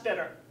 they're less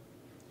bitter,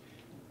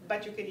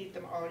 but you can eat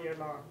them all year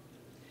long.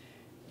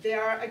 They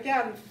are,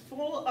 again,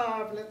 full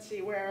of, let's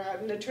see,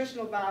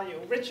 nutritional value,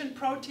 rich in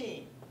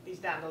protein, these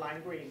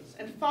dandelion greens,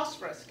 and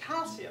phosphorus,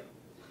 calcium,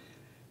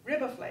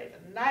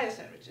 riboflavin,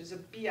 niacin, which is a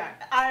B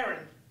iron,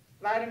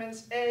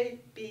 vitamins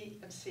A, B,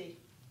 and C.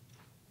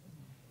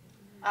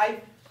 I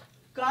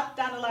got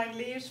dandelion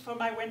leaves for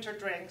my winter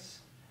drinks,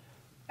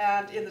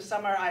 and in the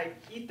summer I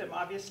eat them,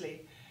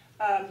 obviously.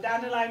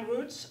 Dandelion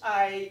roots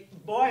I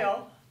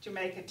boil to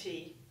make a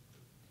tea.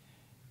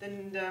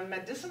 Then the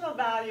medicinal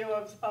value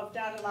of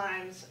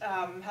dandelions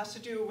has to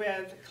do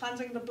with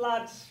cleansing the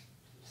blood,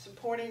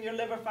 supporting your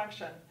liver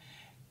function,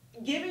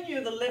 giving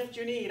you the lift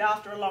you need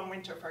after a long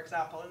winter, for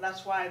example, and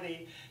that's why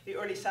the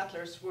early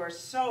settlers were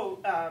so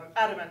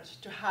adamant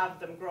to have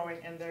them growing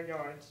in their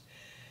yards.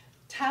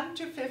 10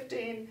 to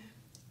 15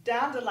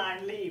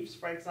 dandelion leaves,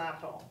 for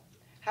example,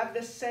 have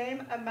the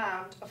same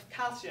amount of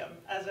calcium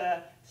as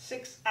a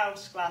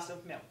 6-ounce glass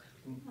of milk.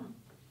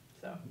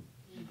 So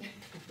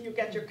you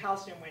get your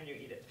calcium when you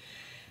eat it.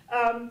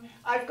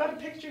 I've got a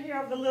picture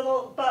here of the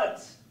little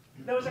buds.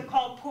 Those are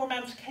called poor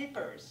man's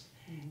capers.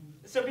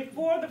 So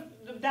before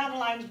the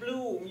dandelions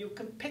bloom, you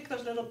can pick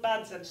those little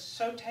buds and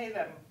saute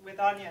them with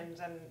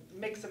onions and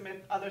mix them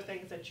with other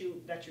things that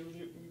you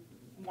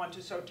want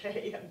to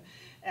saute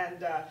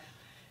and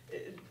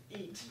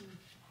eat.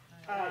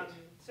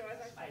 So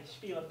as I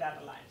spiel of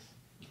dandelions.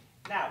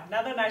 Now,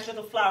 another nice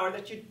little flower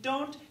that you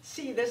don't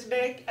see this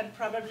big and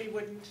probably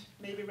wouldn't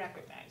maybe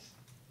recognize.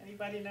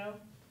 Anybody know?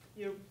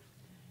 Do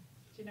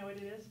you know what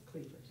it is?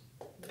 Cleavers.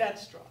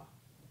 Bedstraw.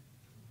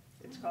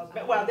 It's called,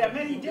 well, there are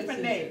many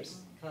different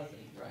names. Cousin,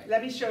 right.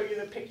 Let me show you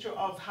the picture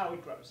of how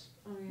it grows.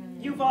 Oh, yeah,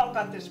 yeah. You've all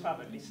got this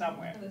probably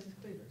somewhere. Oh, this is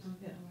cleavers.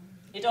 Yeah.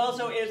 It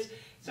also is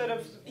sort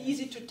of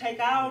easy to take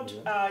out.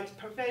 It's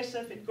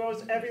pervasive. It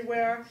grows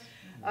everywhere.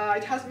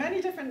 It has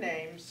many different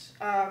names.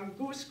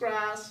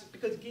 Goosegrass,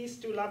 because geese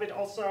do love it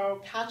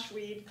also.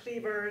 Catchweed,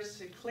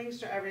 cleavers. It clings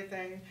to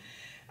everything.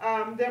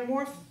 There are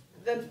more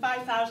than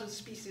 5,000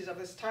 species of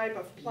this type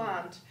of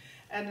plant.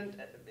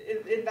 And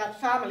in that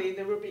family,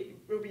 the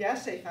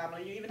Rubiaceae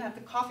family, you even have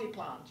the coffee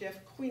plant. You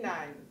have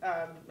quinine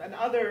and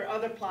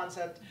other plants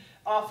that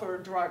offer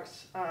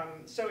drugs.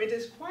 So it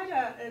is quite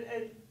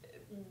a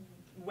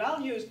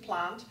well-used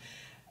plant.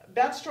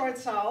 Bedstraw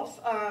itself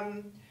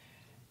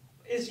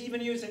is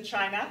even used in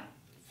China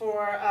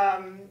for,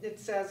 it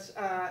says,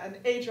 an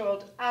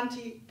age-old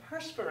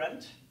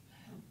antiperspirant.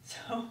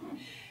 So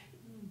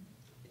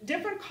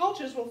different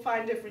cultures will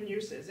find different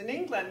uses. In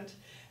England,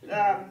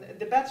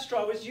 the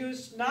bedstraw was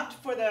used not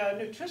for the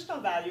nutritional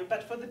value,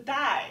 but for the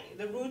dye.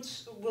 The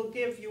roots will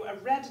give you a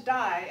red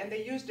dye, and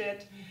they used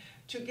it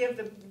to give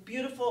the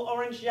beautiful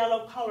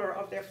orange-yellow color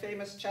of their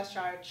famous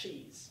Cheshire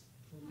cheese.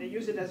 They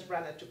use it as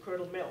rennet to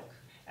curdle milk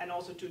and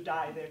also to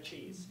dye their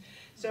cheese.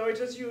 So it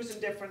was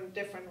used in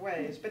different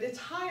ways. But it's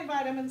high in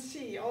vitamin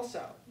C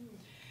also.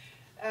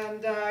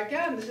 And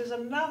again, this is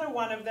another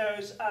one of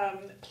those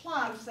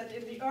plants that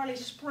in the early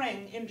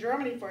spring, in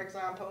Germany, for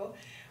example,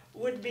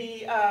 would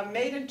be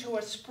made into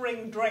a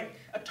spring drink,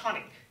 a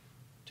tonic,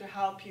 to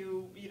help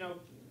you,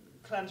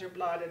 cleanse your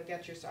blood and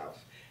get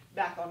yourself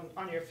back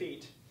on your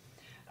feet.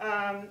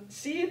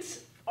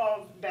 Seeds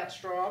of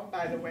bedstraw,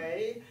 by the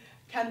way,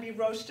 can be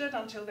roasted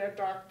until they're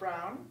dark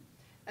brown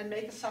and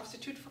make a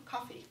substitute for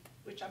coffee,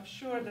 which I'm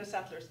sure the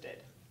settlers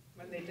did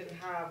when they didn't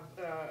have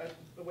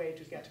a way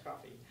to get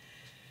coffee.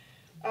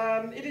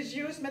 It is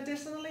used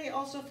medicinally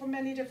also for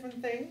many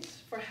different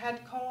things, for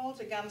head colds,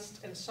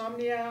 against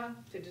insomnia,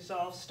 to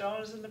dissolve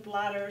stones in the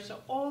bladder. So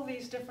all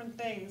these different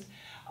things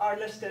are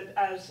listed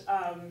as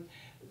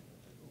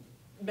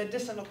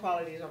medicinal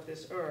qualities of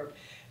this herb.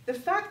 The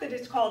fact that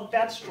it's called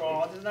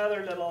bedstraw is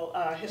another little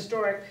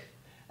historic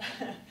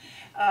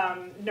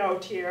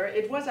note here.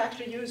 It was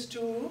actually used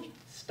to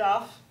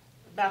stuff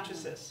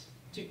mattresses.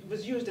 It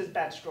was used as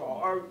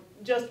bedstraw, or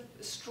just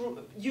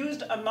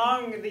used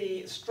among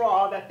the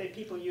straw that the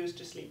people used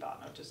to sleep on,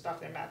 or to stuff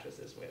their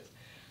mattresses with.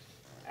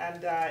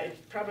 And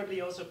it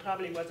probably was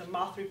a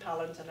moth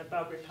repellent and a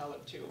bug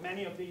repellent too.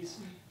 Many of these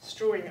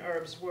strewing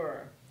herbs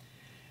were.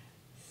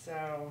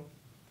 So,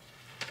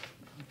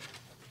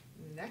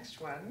 next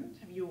one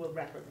you will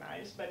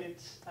recognize, but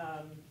it's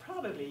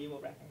probably you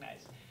will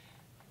recognize.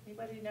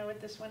 Anybody know what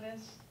this one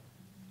is?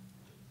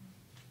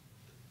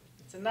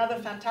 It's another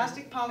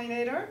fantastic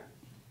pollinator.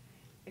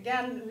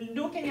 Again,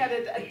 looking at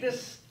it at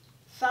this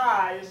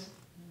size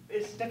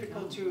is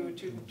difficult to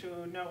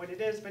know what it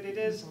is, but it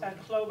is a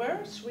clover,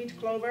 sweet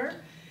clover,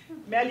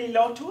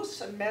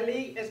 Melilotus, and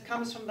meli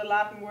comes from the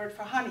Latin word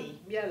for honey,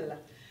 miel.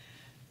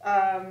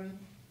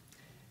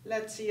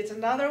 Let's see, it's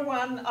another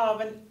one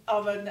of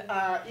an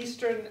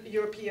Eastern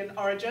European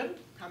origin,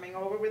 coming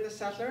over with the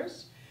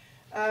settlers.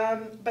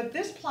 But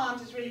this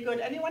plant is really good.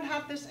 Anyone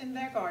have this in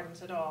their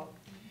gardens at all?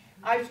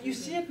 You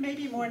see it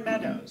maybe more in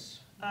meadows.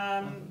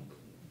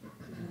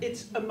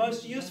 It's a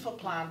most useful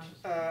plant,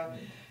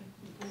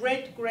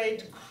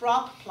 great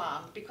crop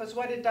plant, because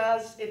what it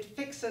does, it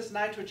fixes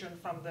nitrogen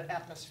from the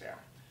atmosphere.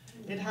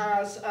 It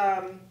has,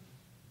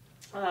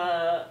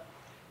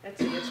 let's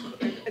see,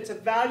 it's a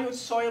valued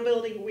soil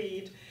building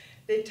weed.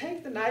 They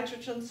take the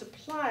nitrogen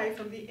supply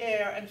from the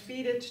air and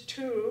feed it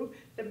to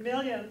the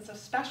millions of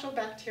special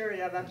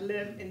bacteria that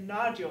live in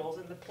nodules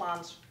in the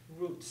plant's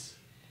roots.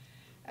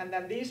 And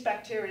then these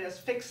bacteria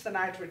fix the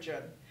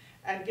nitrogen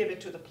and give it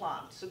to the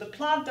plant. So the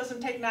plant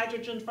doesn't take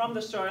nitrogen from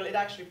the soil, it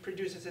actually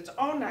produces its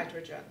own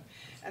nitrogen.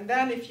 And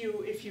then if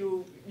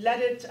you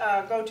let it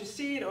go to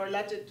seed or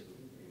let it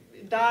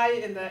die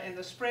in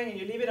the spring and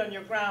you leave it on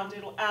your ground,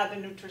 it'll add the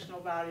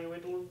nutritional value,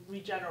 it will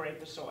regenerate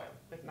the soil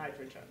with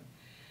nitrogen.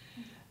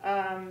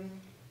 As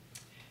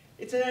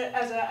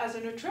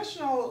a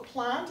nutritional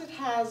plant, it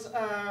has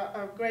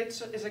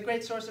is a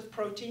great source of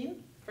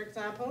protein, for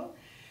example.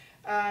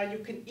 You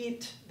can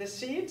eat the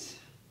seeds.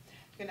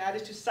 You can add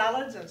it to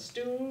salads and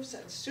stews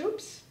and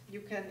soups.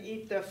 You can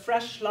eat the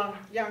fresh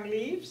young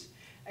leaves,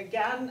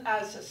 again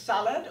as a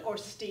salad or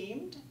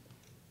steamed.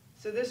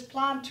 So this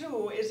plant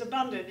too is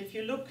abundant. If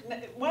you look,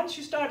 once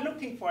you start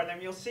looking for them,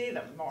 you'll see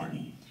them more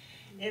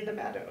in the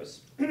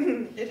meadows.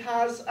 It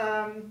has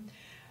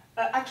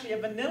actually a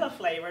vanilla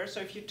flavor. So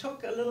if you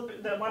took a little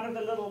bit, one of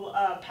the little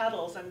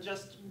petals and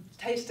just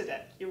tasted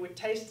it, you would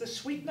taste the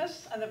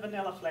sweetness and the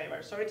vanilla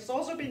flavor. So it's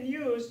also been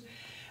used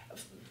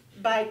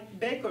by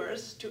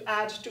bakers to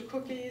add to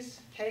cookies,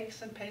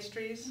 cakes, and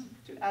pastries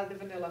to add the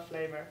vanilla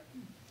flavor.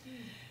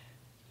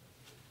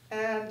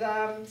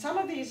 And some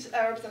of these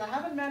herbs, and I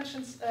haven't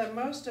mentioned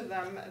most of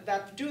them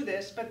that do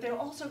this, but they're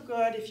also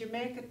good if you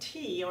make a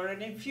tea or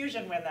an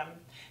infusion with them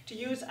to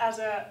use as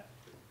a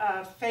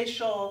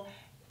facial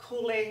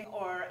cooling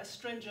or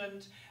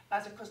astringent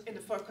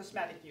for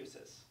cosmetic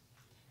uses.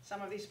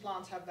 Some of these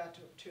plants have that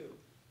too.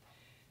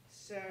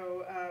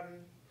 So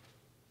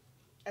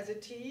as a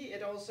tea,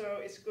 it also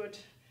is good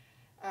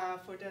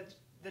for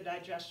the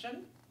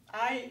digestion.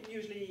 I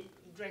usually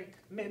drink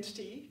mint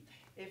tea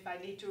if I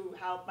need to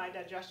help my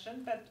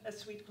digestion, but a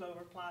sweet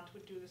clover plant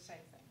would do the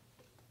same thing.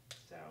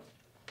 So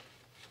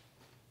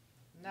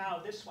now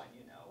this one,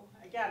 you know.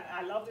 Again,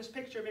 I love this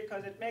picture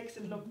because it makes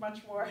it look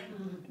much more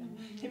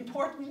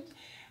important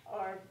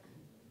or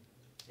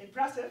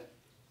impressive.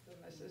 And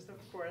this is,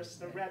 of course,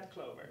 the red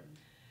clover.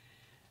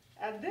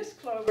 And this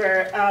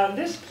clover,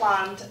 this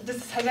plant,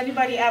 has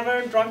anybody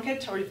ever drunk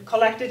it or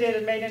collected it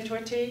and made it into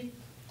a tea?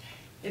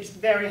 It's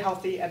very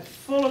healthy and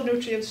full of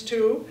nutrients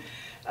too.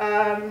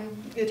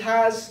 It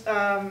has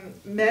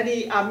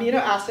many amino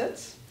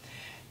acids.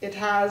 It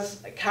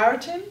has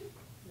keratin,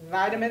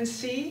 vitamin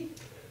C,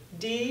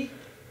 D,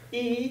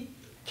 E,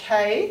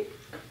 K,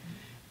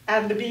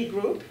 and the B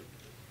group,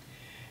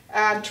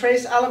 and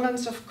trace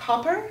elements of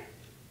copper,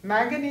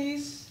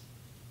 manganese,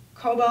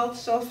 cobalt,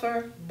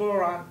 sulfur,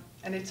 boron,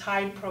 and it's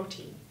high in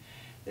protein.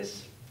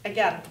 This,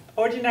 again,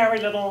 ordinary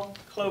little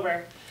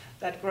clover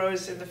that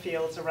grows in the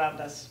fields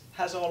around us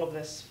has all of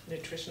this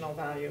nutritional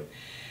value.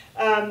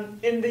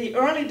 In the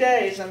early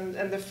days, and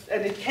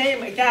it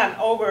came again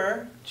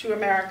over to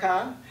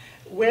America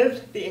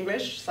with the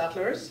English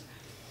settlers,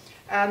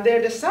 and their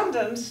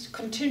descendants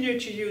continued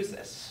to use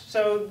this.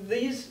 So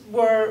these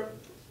were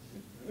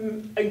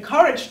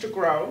encouraged to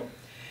grow,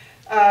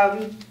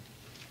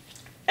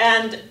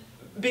 and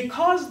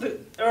because the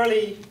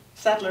early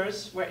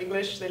settlers were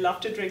English, they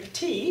loved to drink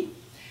tea,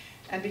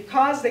 and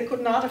because they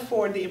could not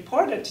afford the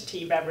imported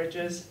tea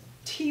beverages,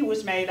 tea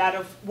was made out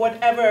of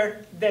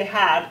whatever they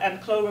had,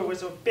 and clover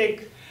was a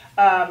big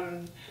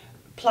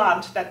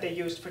plant that they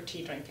used for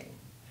tea drinking,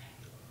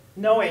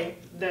 knowing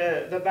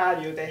the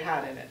value they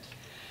had in it.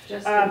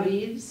 Just the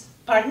leaves?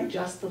 Pardon?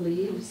 Just the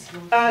leaves?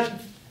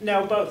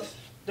 No, both.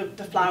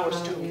 The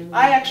flowers too.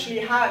 I actually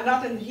have,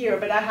 not in here,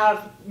 but I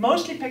have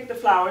mostly picked the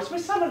flowers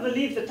with some of the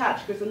leaves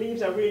attached, because the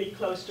leaves are really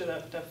close to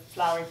the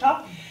flowering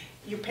top.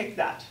 You pick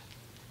that,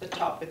 the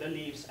top with the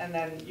leaves, and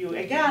then you,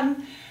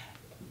 again,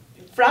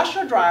 fresh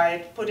or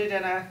dried, put it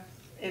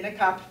in a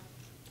cup,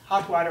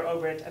 hot water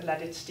over it, and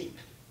let it steep.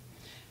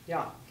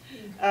 Yeah.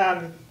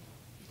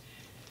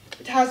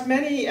 It has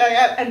many,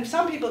 and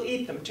some people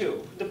eat them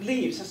too, the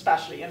leaves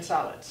especially in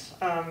salads.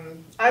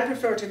 I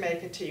prefer to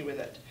make a tea with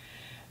it.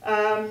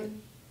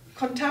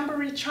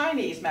 Contemporary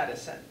Chinese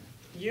medicine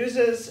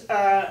uses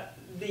the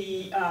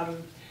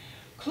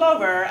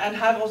clover and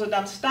have also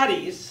done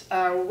studies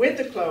with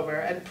the clover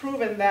and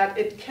proven that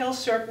it kills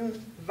certain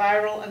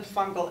viral and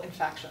fungal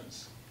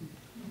infections.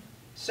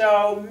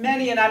 So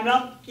many, and I'm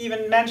not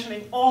even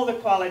mentioning all the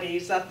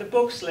qualities that the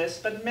books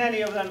list, but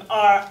many of them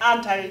are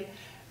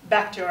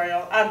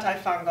antibacterial,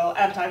 antifungal,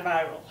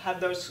 antiviral, have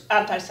those,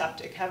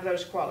 antiseptic, have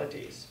those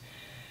qualities.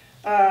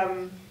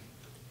 The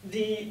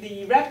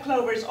red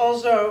clover is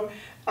also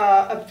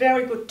a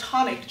very good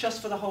tonic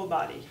just for the whole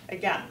body,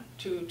 again,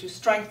 to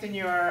strengthen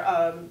your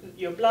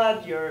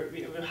blood,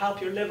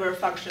 help your liver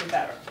function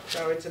better.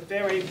 So it's a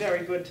very,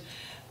 very good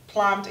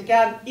plant.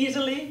 Again,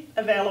 easily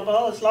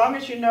available. As long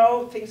as you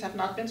know things have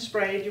not been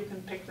sprayed, you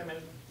can pick them in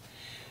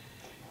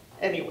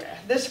anywhere.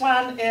 This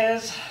one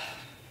is,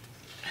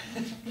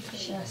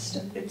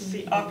 it's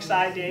the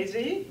oxeye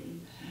daisy.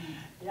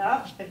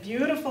 Yeah, a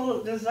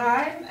beautiful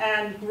design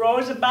and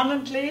grows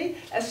abundantly,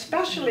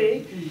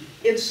 especially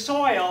in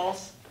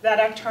soils that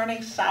are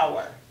turning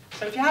sour.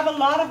 So if you have a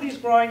lot of these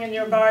growing in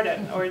your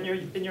garden or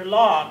in your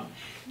lawn,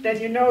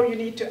 then you know you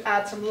need to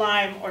add some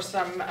lime or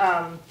some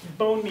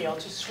bone meal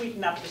to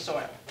sweeten up the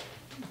soil.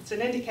 It's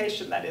an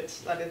indication that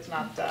it's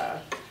not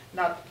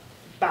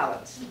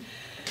balanced.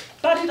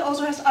 But it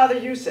also has other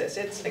uses.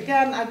 It's,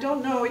 again, I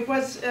don't know, it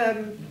was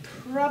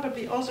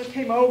probably also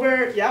came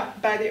over, yeah,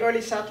 by the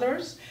early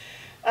settlers.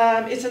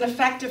 It's an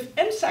effective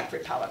insect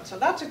repellent, so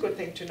that's a good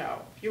thing to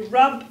know. You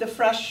rub the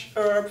fresh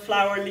herb,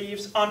 flower,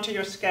 leaves onto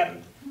your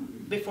skin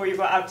before you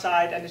go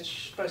outside, and it's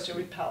supposed to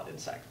repel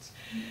insects.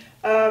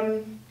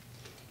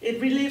 It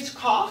relieves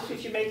cough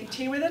if you make a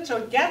tea with it. So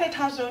again, it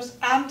has those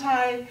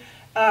anti-septic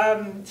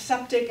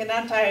and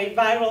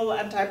antiviral,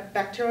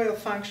 antibacterial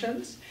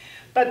functions.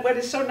 But what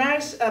is so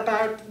nice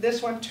about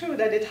this one too,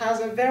 that it has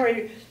a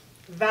very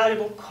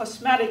valuable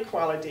cosmetic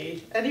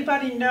quality.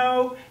 Anybody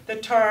know the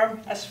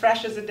term as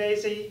fresh as a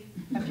daisy?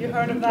 Have you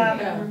heard of that?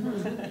 Yeah.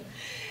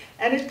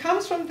 And it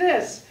comes from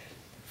this.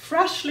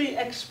 Freshly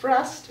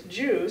expressed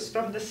juice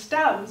from the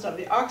stems of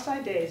the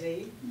oxeye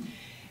daisy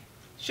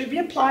should be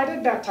applied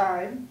at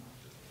bedtime,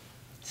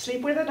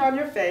 sleep with it on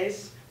your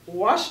face,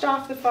 washed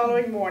off the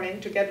following morning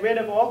to get rid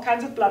of all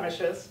kinds of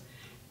blemishes,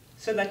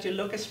 so that you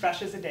look as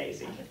fresh as a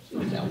daisy.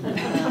 Remember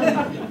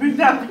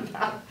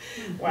that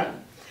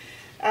one.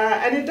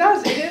 And it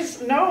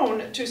is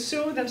known to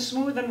soothe and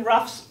smooth and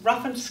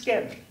roughen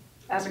skin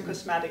as a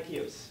cosmetic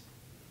use.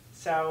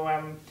 So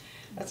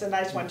that's a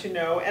nice one to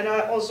know. And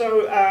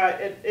also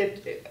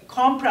it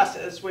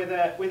compresses with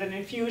an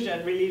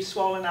infusion, relieves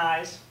swollen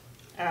eyes,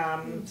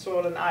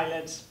 swollen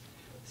eyelids.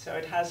 So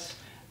it has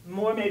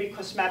more maybe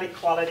cosmetic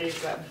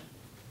qualities than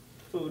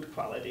food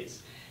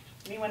qualities.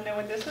 Anyone know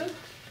what this is?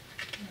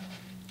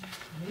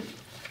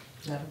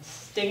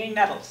 Stinging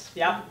nettles,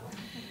 yeah.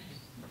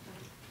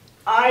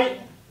 I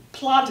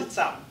planted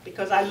some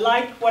because I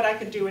like what I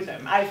can do with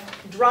them. I've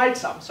dried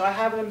some, so I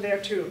have them there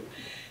too.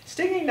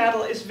 Stinging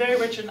nettle is very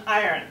rich in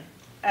iron,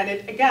 and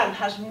it again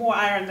has more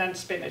iron than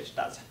spinach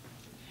does.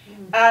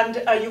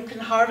 And you can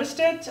harvest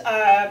it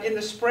in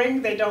the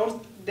spring. They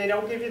don't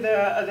give you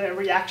the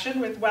reaction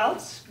with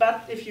welts,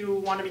 but if you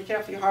want to be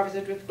careful, you harvest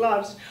it with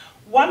gloves.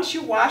 Once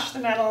you wash the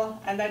nettle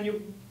and then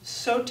you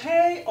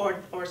saute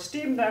or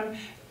steam them,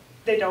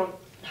 they don't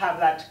have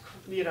that,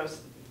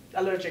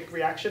 allergic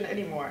reaction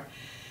anymore.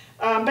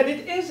 But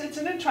it's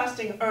an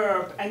interesting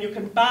herb, and you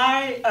can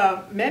buy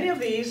many of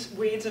these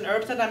weeds and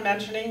herbs that I'm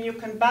mentioning. You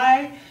can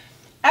buy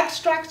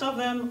extracts of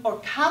them or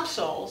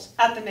capsules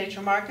at the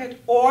nature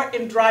market or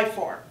in dry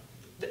form,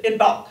 in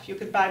bulk. You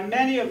can buy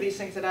many of these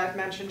things that I've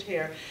mentioned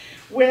here.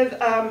 With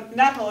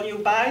nettle, you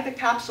buy the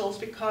capsules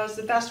because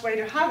the best way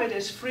to have it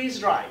is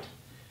freeze-dried.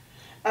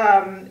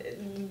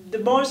 The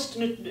most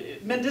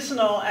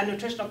medicinal and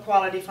nutritional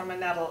quality from a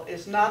nettle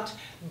is not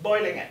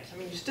boiling it. I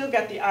mean, you still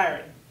get the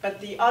iron, but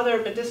the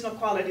other medicinal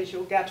qualities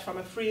you'll get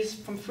from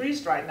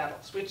freeze-dried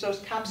nettles, which those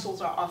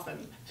capsules are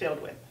often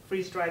filled with,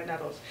 freeze-dried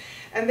nettles.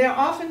 And they're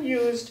often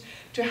used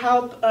to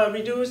help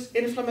reduce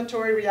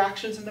inflammatory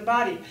reactions in the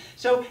body.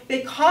 So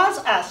they cause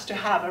us to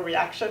have a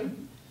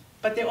reaction,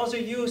 but they're also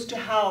used to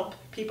help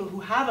people who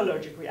have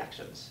allergic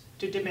reactions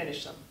to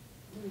diminish them.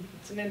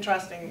 It's an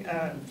interesting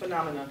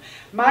phenomenon.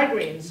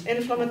 Migraines,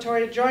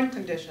 inflammatory joint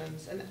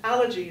conditions, and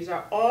allergies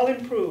are all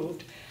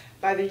improved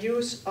by the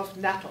use of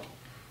nettle.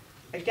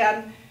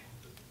 Again,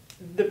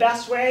 the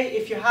best way,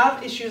 if you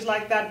have issues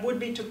like that, would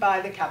be to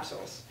buy the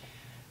capsules.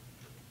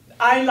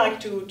 I like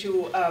to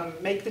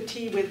make the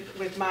tea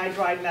with my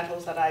dried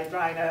nettles that I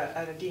dry in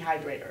a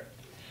dehydrator.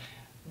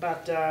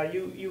 But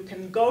you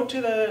can go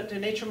to the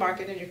nature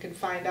market and you can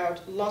find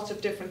out lots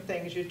of different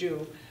things you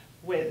do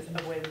with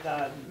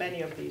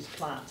many of these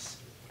plants.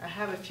 I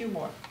have a few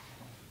more.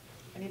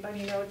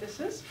 Anybody know what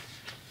this is?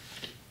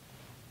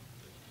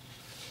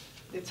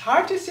 It's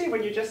hard to see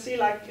when you just see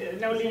like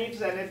no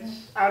leaves and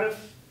it's out of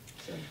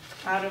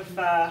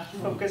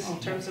focus in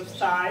terms of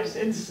size.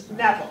 It's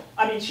nettle.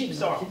 I mean sheep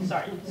sorrel.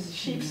 Sorry,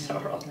 sheep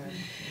sorrel.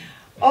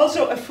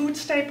 Also a food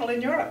staple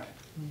in Europe.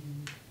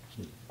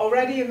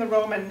 Already in the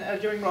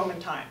during Roman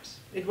times,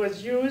 it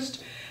was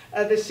used.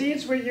 The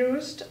seeds were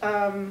used.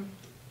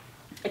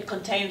 It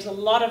contains a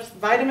lot of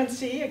vitamin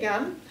C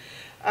again.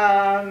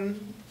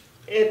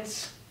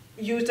 It's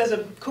used as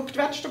a cooked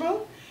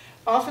vegetable,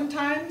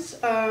 oftentimes.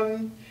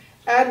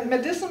 And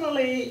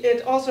medicinally,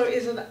 it also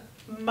is a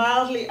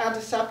mildly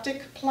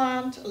antiseptic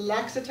plant,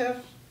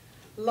 laxative,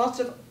 lots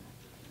of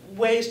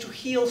ways to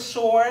heal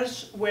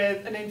sores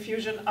with an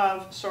infusion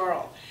of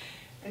sorrel.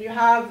 And you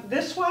have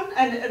this one,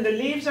 and the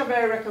leaves are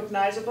very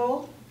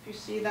recognizable. If you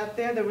see that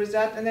there, the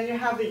rosette, and then you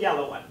have the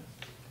yellow one,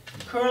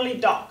 curly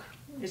dock.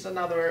 is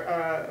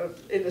another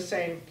in the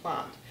same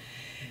plant.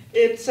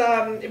 It's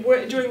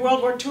during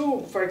World War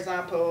II, for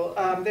example,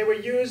 they were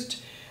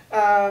used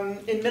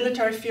in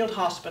military field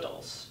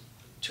hospitals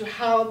to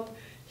help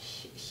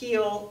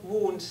heal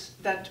wounds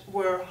that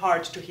were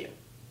hard to heal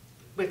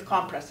with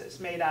compresses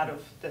made out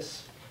of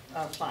this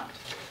plant.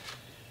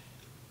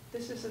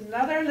 This is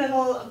another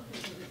little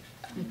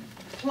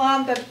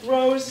plant that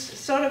grows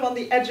sort of on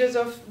the edges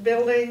of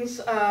buildings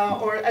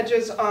or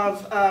edges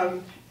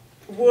of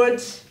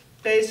woods,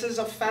 bases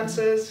of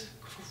fences,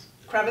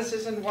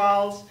 crevices in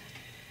walls.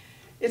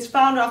 It's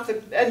found off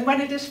the, and when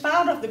it is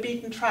found off the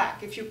beaten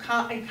track, if you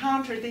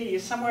encounter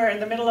these somewhere in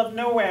the middle of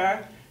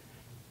nowhere,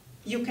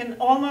 you can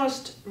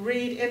almost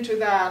read into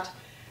that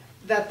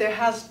there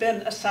has been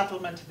a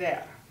settlement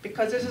there,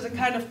 because this is a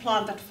kind of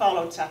plant that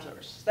followed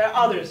settlers. There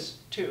are others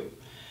too.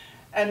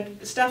 And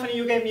Stephanie,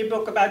 you gave me a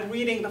book about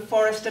reading the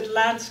forested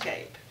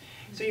landscape.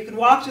 So you can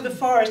walk to the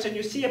forest and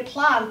you see a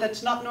plant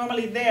that's not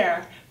normally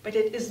there, but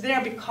it is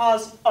there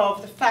because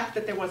of the fact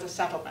that there was a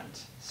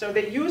settlement. So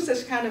they use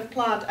this kind of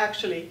plant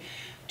actually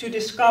to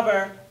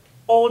discover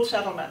old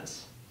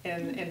settlements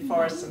in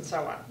forests and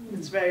so on.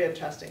 It's very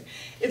interesting.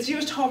 It's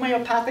used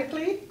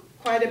homeopathically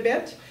quite a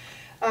bit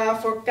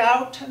for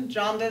gout and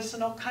jaundice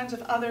and all kinds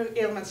of other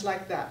ailments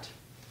like that.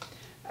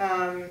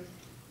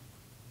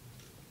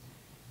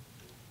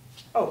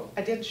 Oh,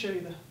 I didn't show you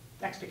the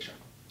next picture.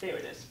 There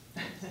it is.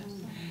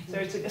 So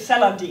it's a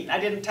celandine. I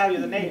didn't tell you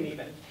the name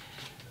even.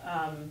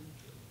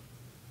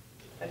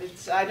 But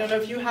it's, I don't know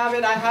if you have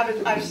it. I have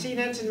it. I've seen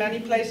it in many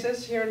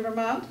places here in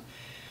Vermont.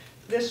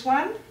 This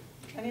one,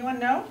 anyone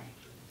know?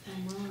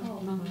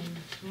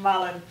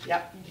 Mullen,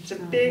 yeah. It's a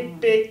big,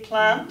 big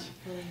plant.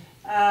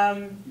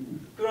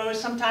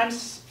 Grows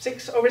sometimes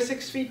over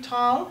 6 feet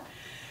tall.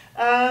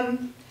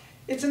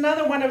 It's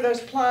another one of those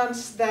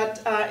plants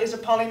that is a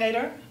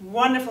pollinator,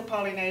 wonderful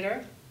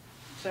pollinator.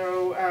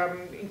 So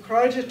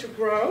encourage it to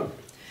grow.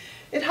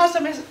 It has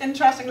some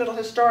interesting little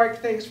historic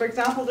things. For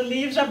example, the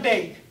leaves are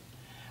big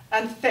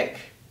and thick.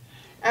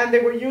 And they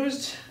were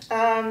used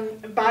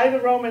by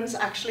the Romans,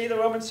 actually, the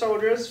Roman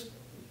soldiers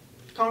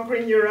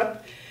conquering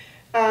Europe,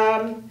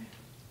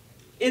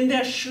 in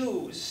their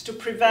shoes to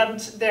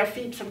prevent their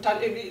feet from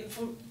touching.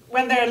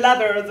 When they're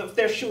leather,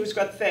 their shoes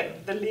got thin.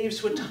 The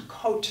leaves would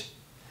coat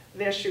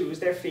their shoes,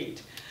 their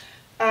feet.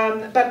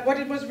 But what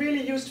it was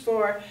really used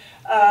for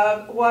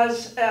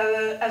was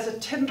as a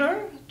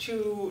tinder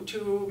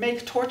to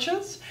make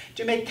torches,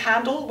 to make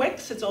candle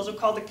wicks. It's also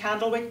called the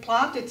candle wick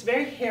plant. It's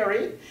very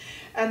hairy.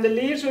 And the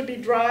leaves would be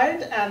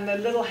dried, and the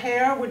little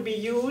hair would be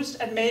used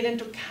and made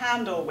into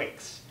candle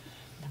wicks.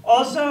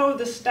 Also,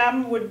 the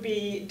stem would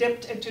be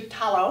dipped into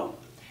tallow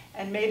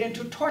and made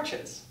into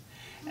torches.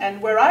 And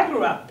where I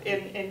grew up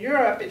in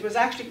Europe, it was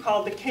actually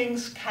called the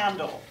king's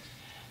candle.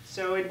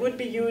 So it would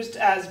be used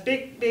as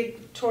big,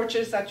 big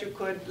torches that you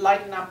could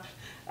lighten up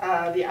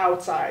the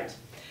outside.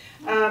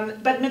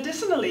 But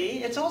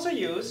medicinally, it's also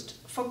used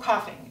for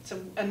coughing. It's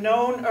a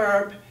known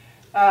herb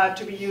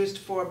to be used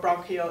for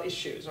bronchial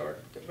issues or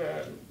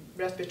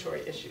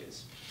respiratory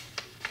issues.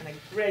 And a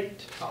great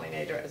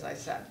pollinator, as I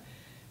said.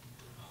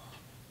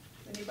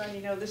 Anybody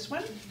know this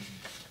one?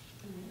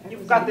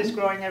 You've got this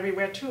growing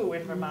everywhere too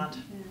in Vermont.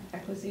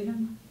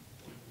 Equisetum?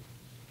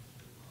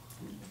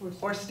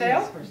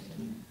 Horsetail?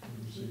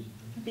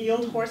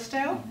 Field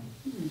horsetail.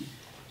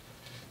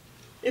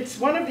 It's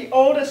one of the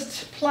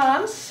oldest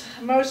plants,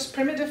 most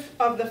primitive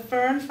of the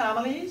fern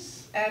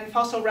families, and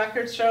fossil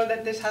records show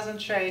that this hasn't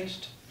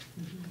changed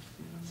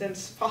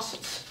since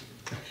fossils,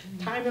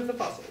 time of the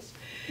fossils.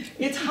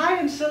 It's high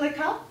in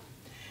silica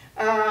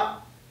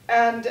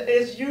and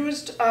is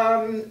used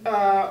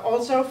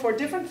also for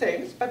different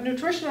things, but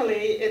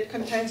nutritionally it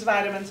contains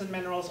vitamins and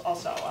minerals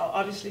also,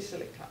 obviously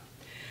silica.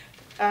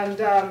 And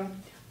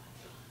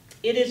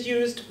it is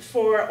used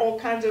for all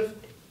kinds of,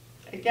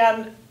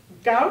 again,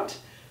 gout,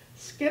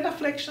 skin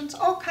afflictions,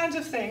 all kinds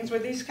of things where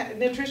these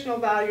nutritional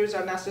values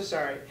are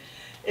necessary.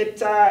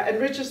 It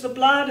enriches the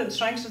blood and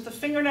strengthens the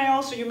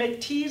fingernails, so you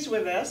make teas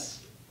with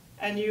this,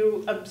 and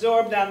you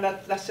absorb then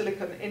that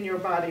silicon in your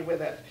body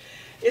with it.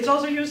 It's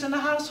also used in the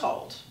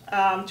household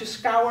to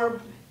scour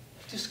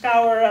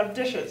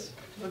dishes.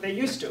 Well, they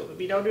used to.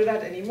 We don't do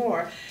that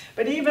anymore.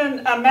 But even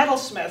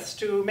metalsmiths,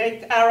 to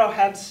make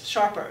arrowheads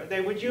sharper, they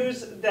would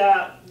use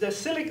the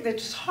silicon.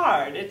 It's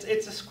hard.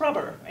 It's a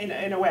scrubber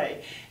in a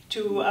way,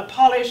 to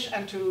polish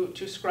and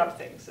to scrub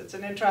things. It's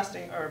an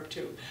interesting herb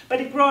too.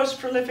 But it grows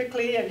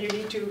prolifically, and you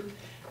need to,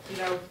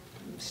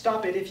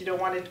 stop it if you don't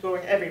want it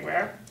going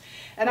everywhere.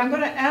 And I'm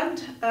going to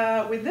end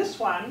with this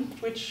one,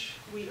 which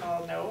we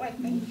all know, I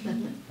think,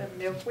 the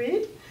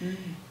milkweed.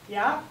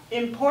 Yeah,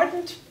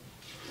 important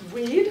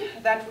weed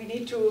that we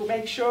need to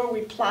make sure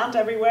we plant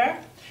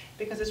everywhere,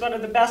 because it's one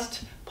of the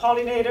best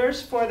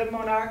pollinators for the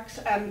monarchs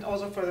and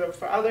also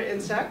for other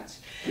insects.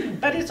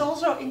 But it's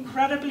also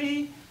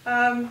incredibly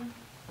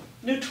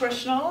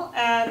nutritional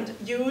and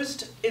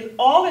used in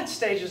all its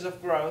stages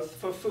of growth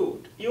for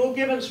food. Ewell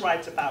Gibbons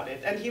writes about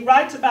it, and he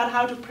writes about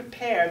how to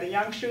prepare the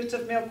young shoots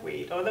of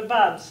milkweed, or the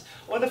buds,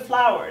 or the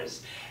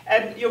flowers,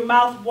 and your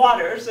mouth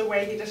waters the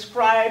way he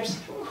describes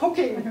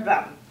cooking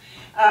them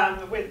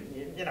with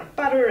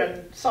butter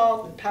and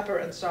salt and pepper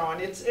and so on.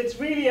 It's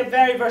really a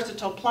very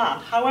versatile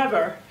plant.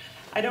 However,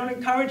 I don't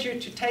encourage you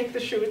to take the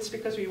shoots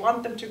because we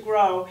want them to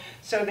grow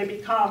so they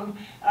become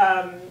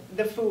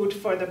the food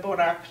for the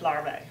borak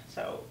larvae.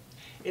 So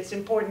it's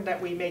important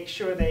that we make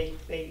sure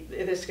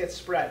this gets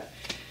spread.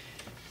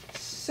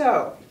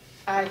 So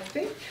I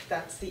think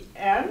that's the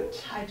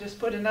end. I just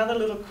put another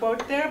little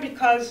quote there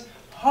because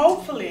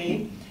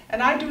hopefully,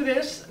 and I do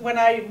this when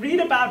I read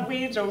about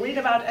weeds or read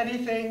about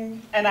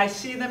anything and I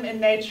see them in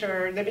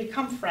nature, they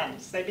become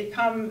friends. They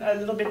become a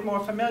little bit more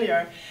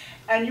familiar.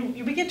 And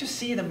you begin to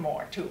see them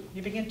more, too.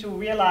 You begin to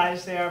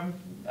realize they're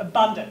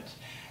abundant.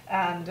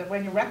 And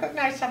when you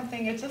recognize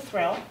something, it's a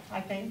thrill, I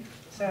think.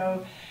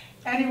 So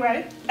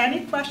anyway,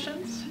 any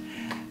questions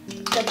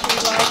that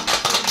you'd like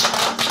to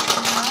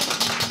ask?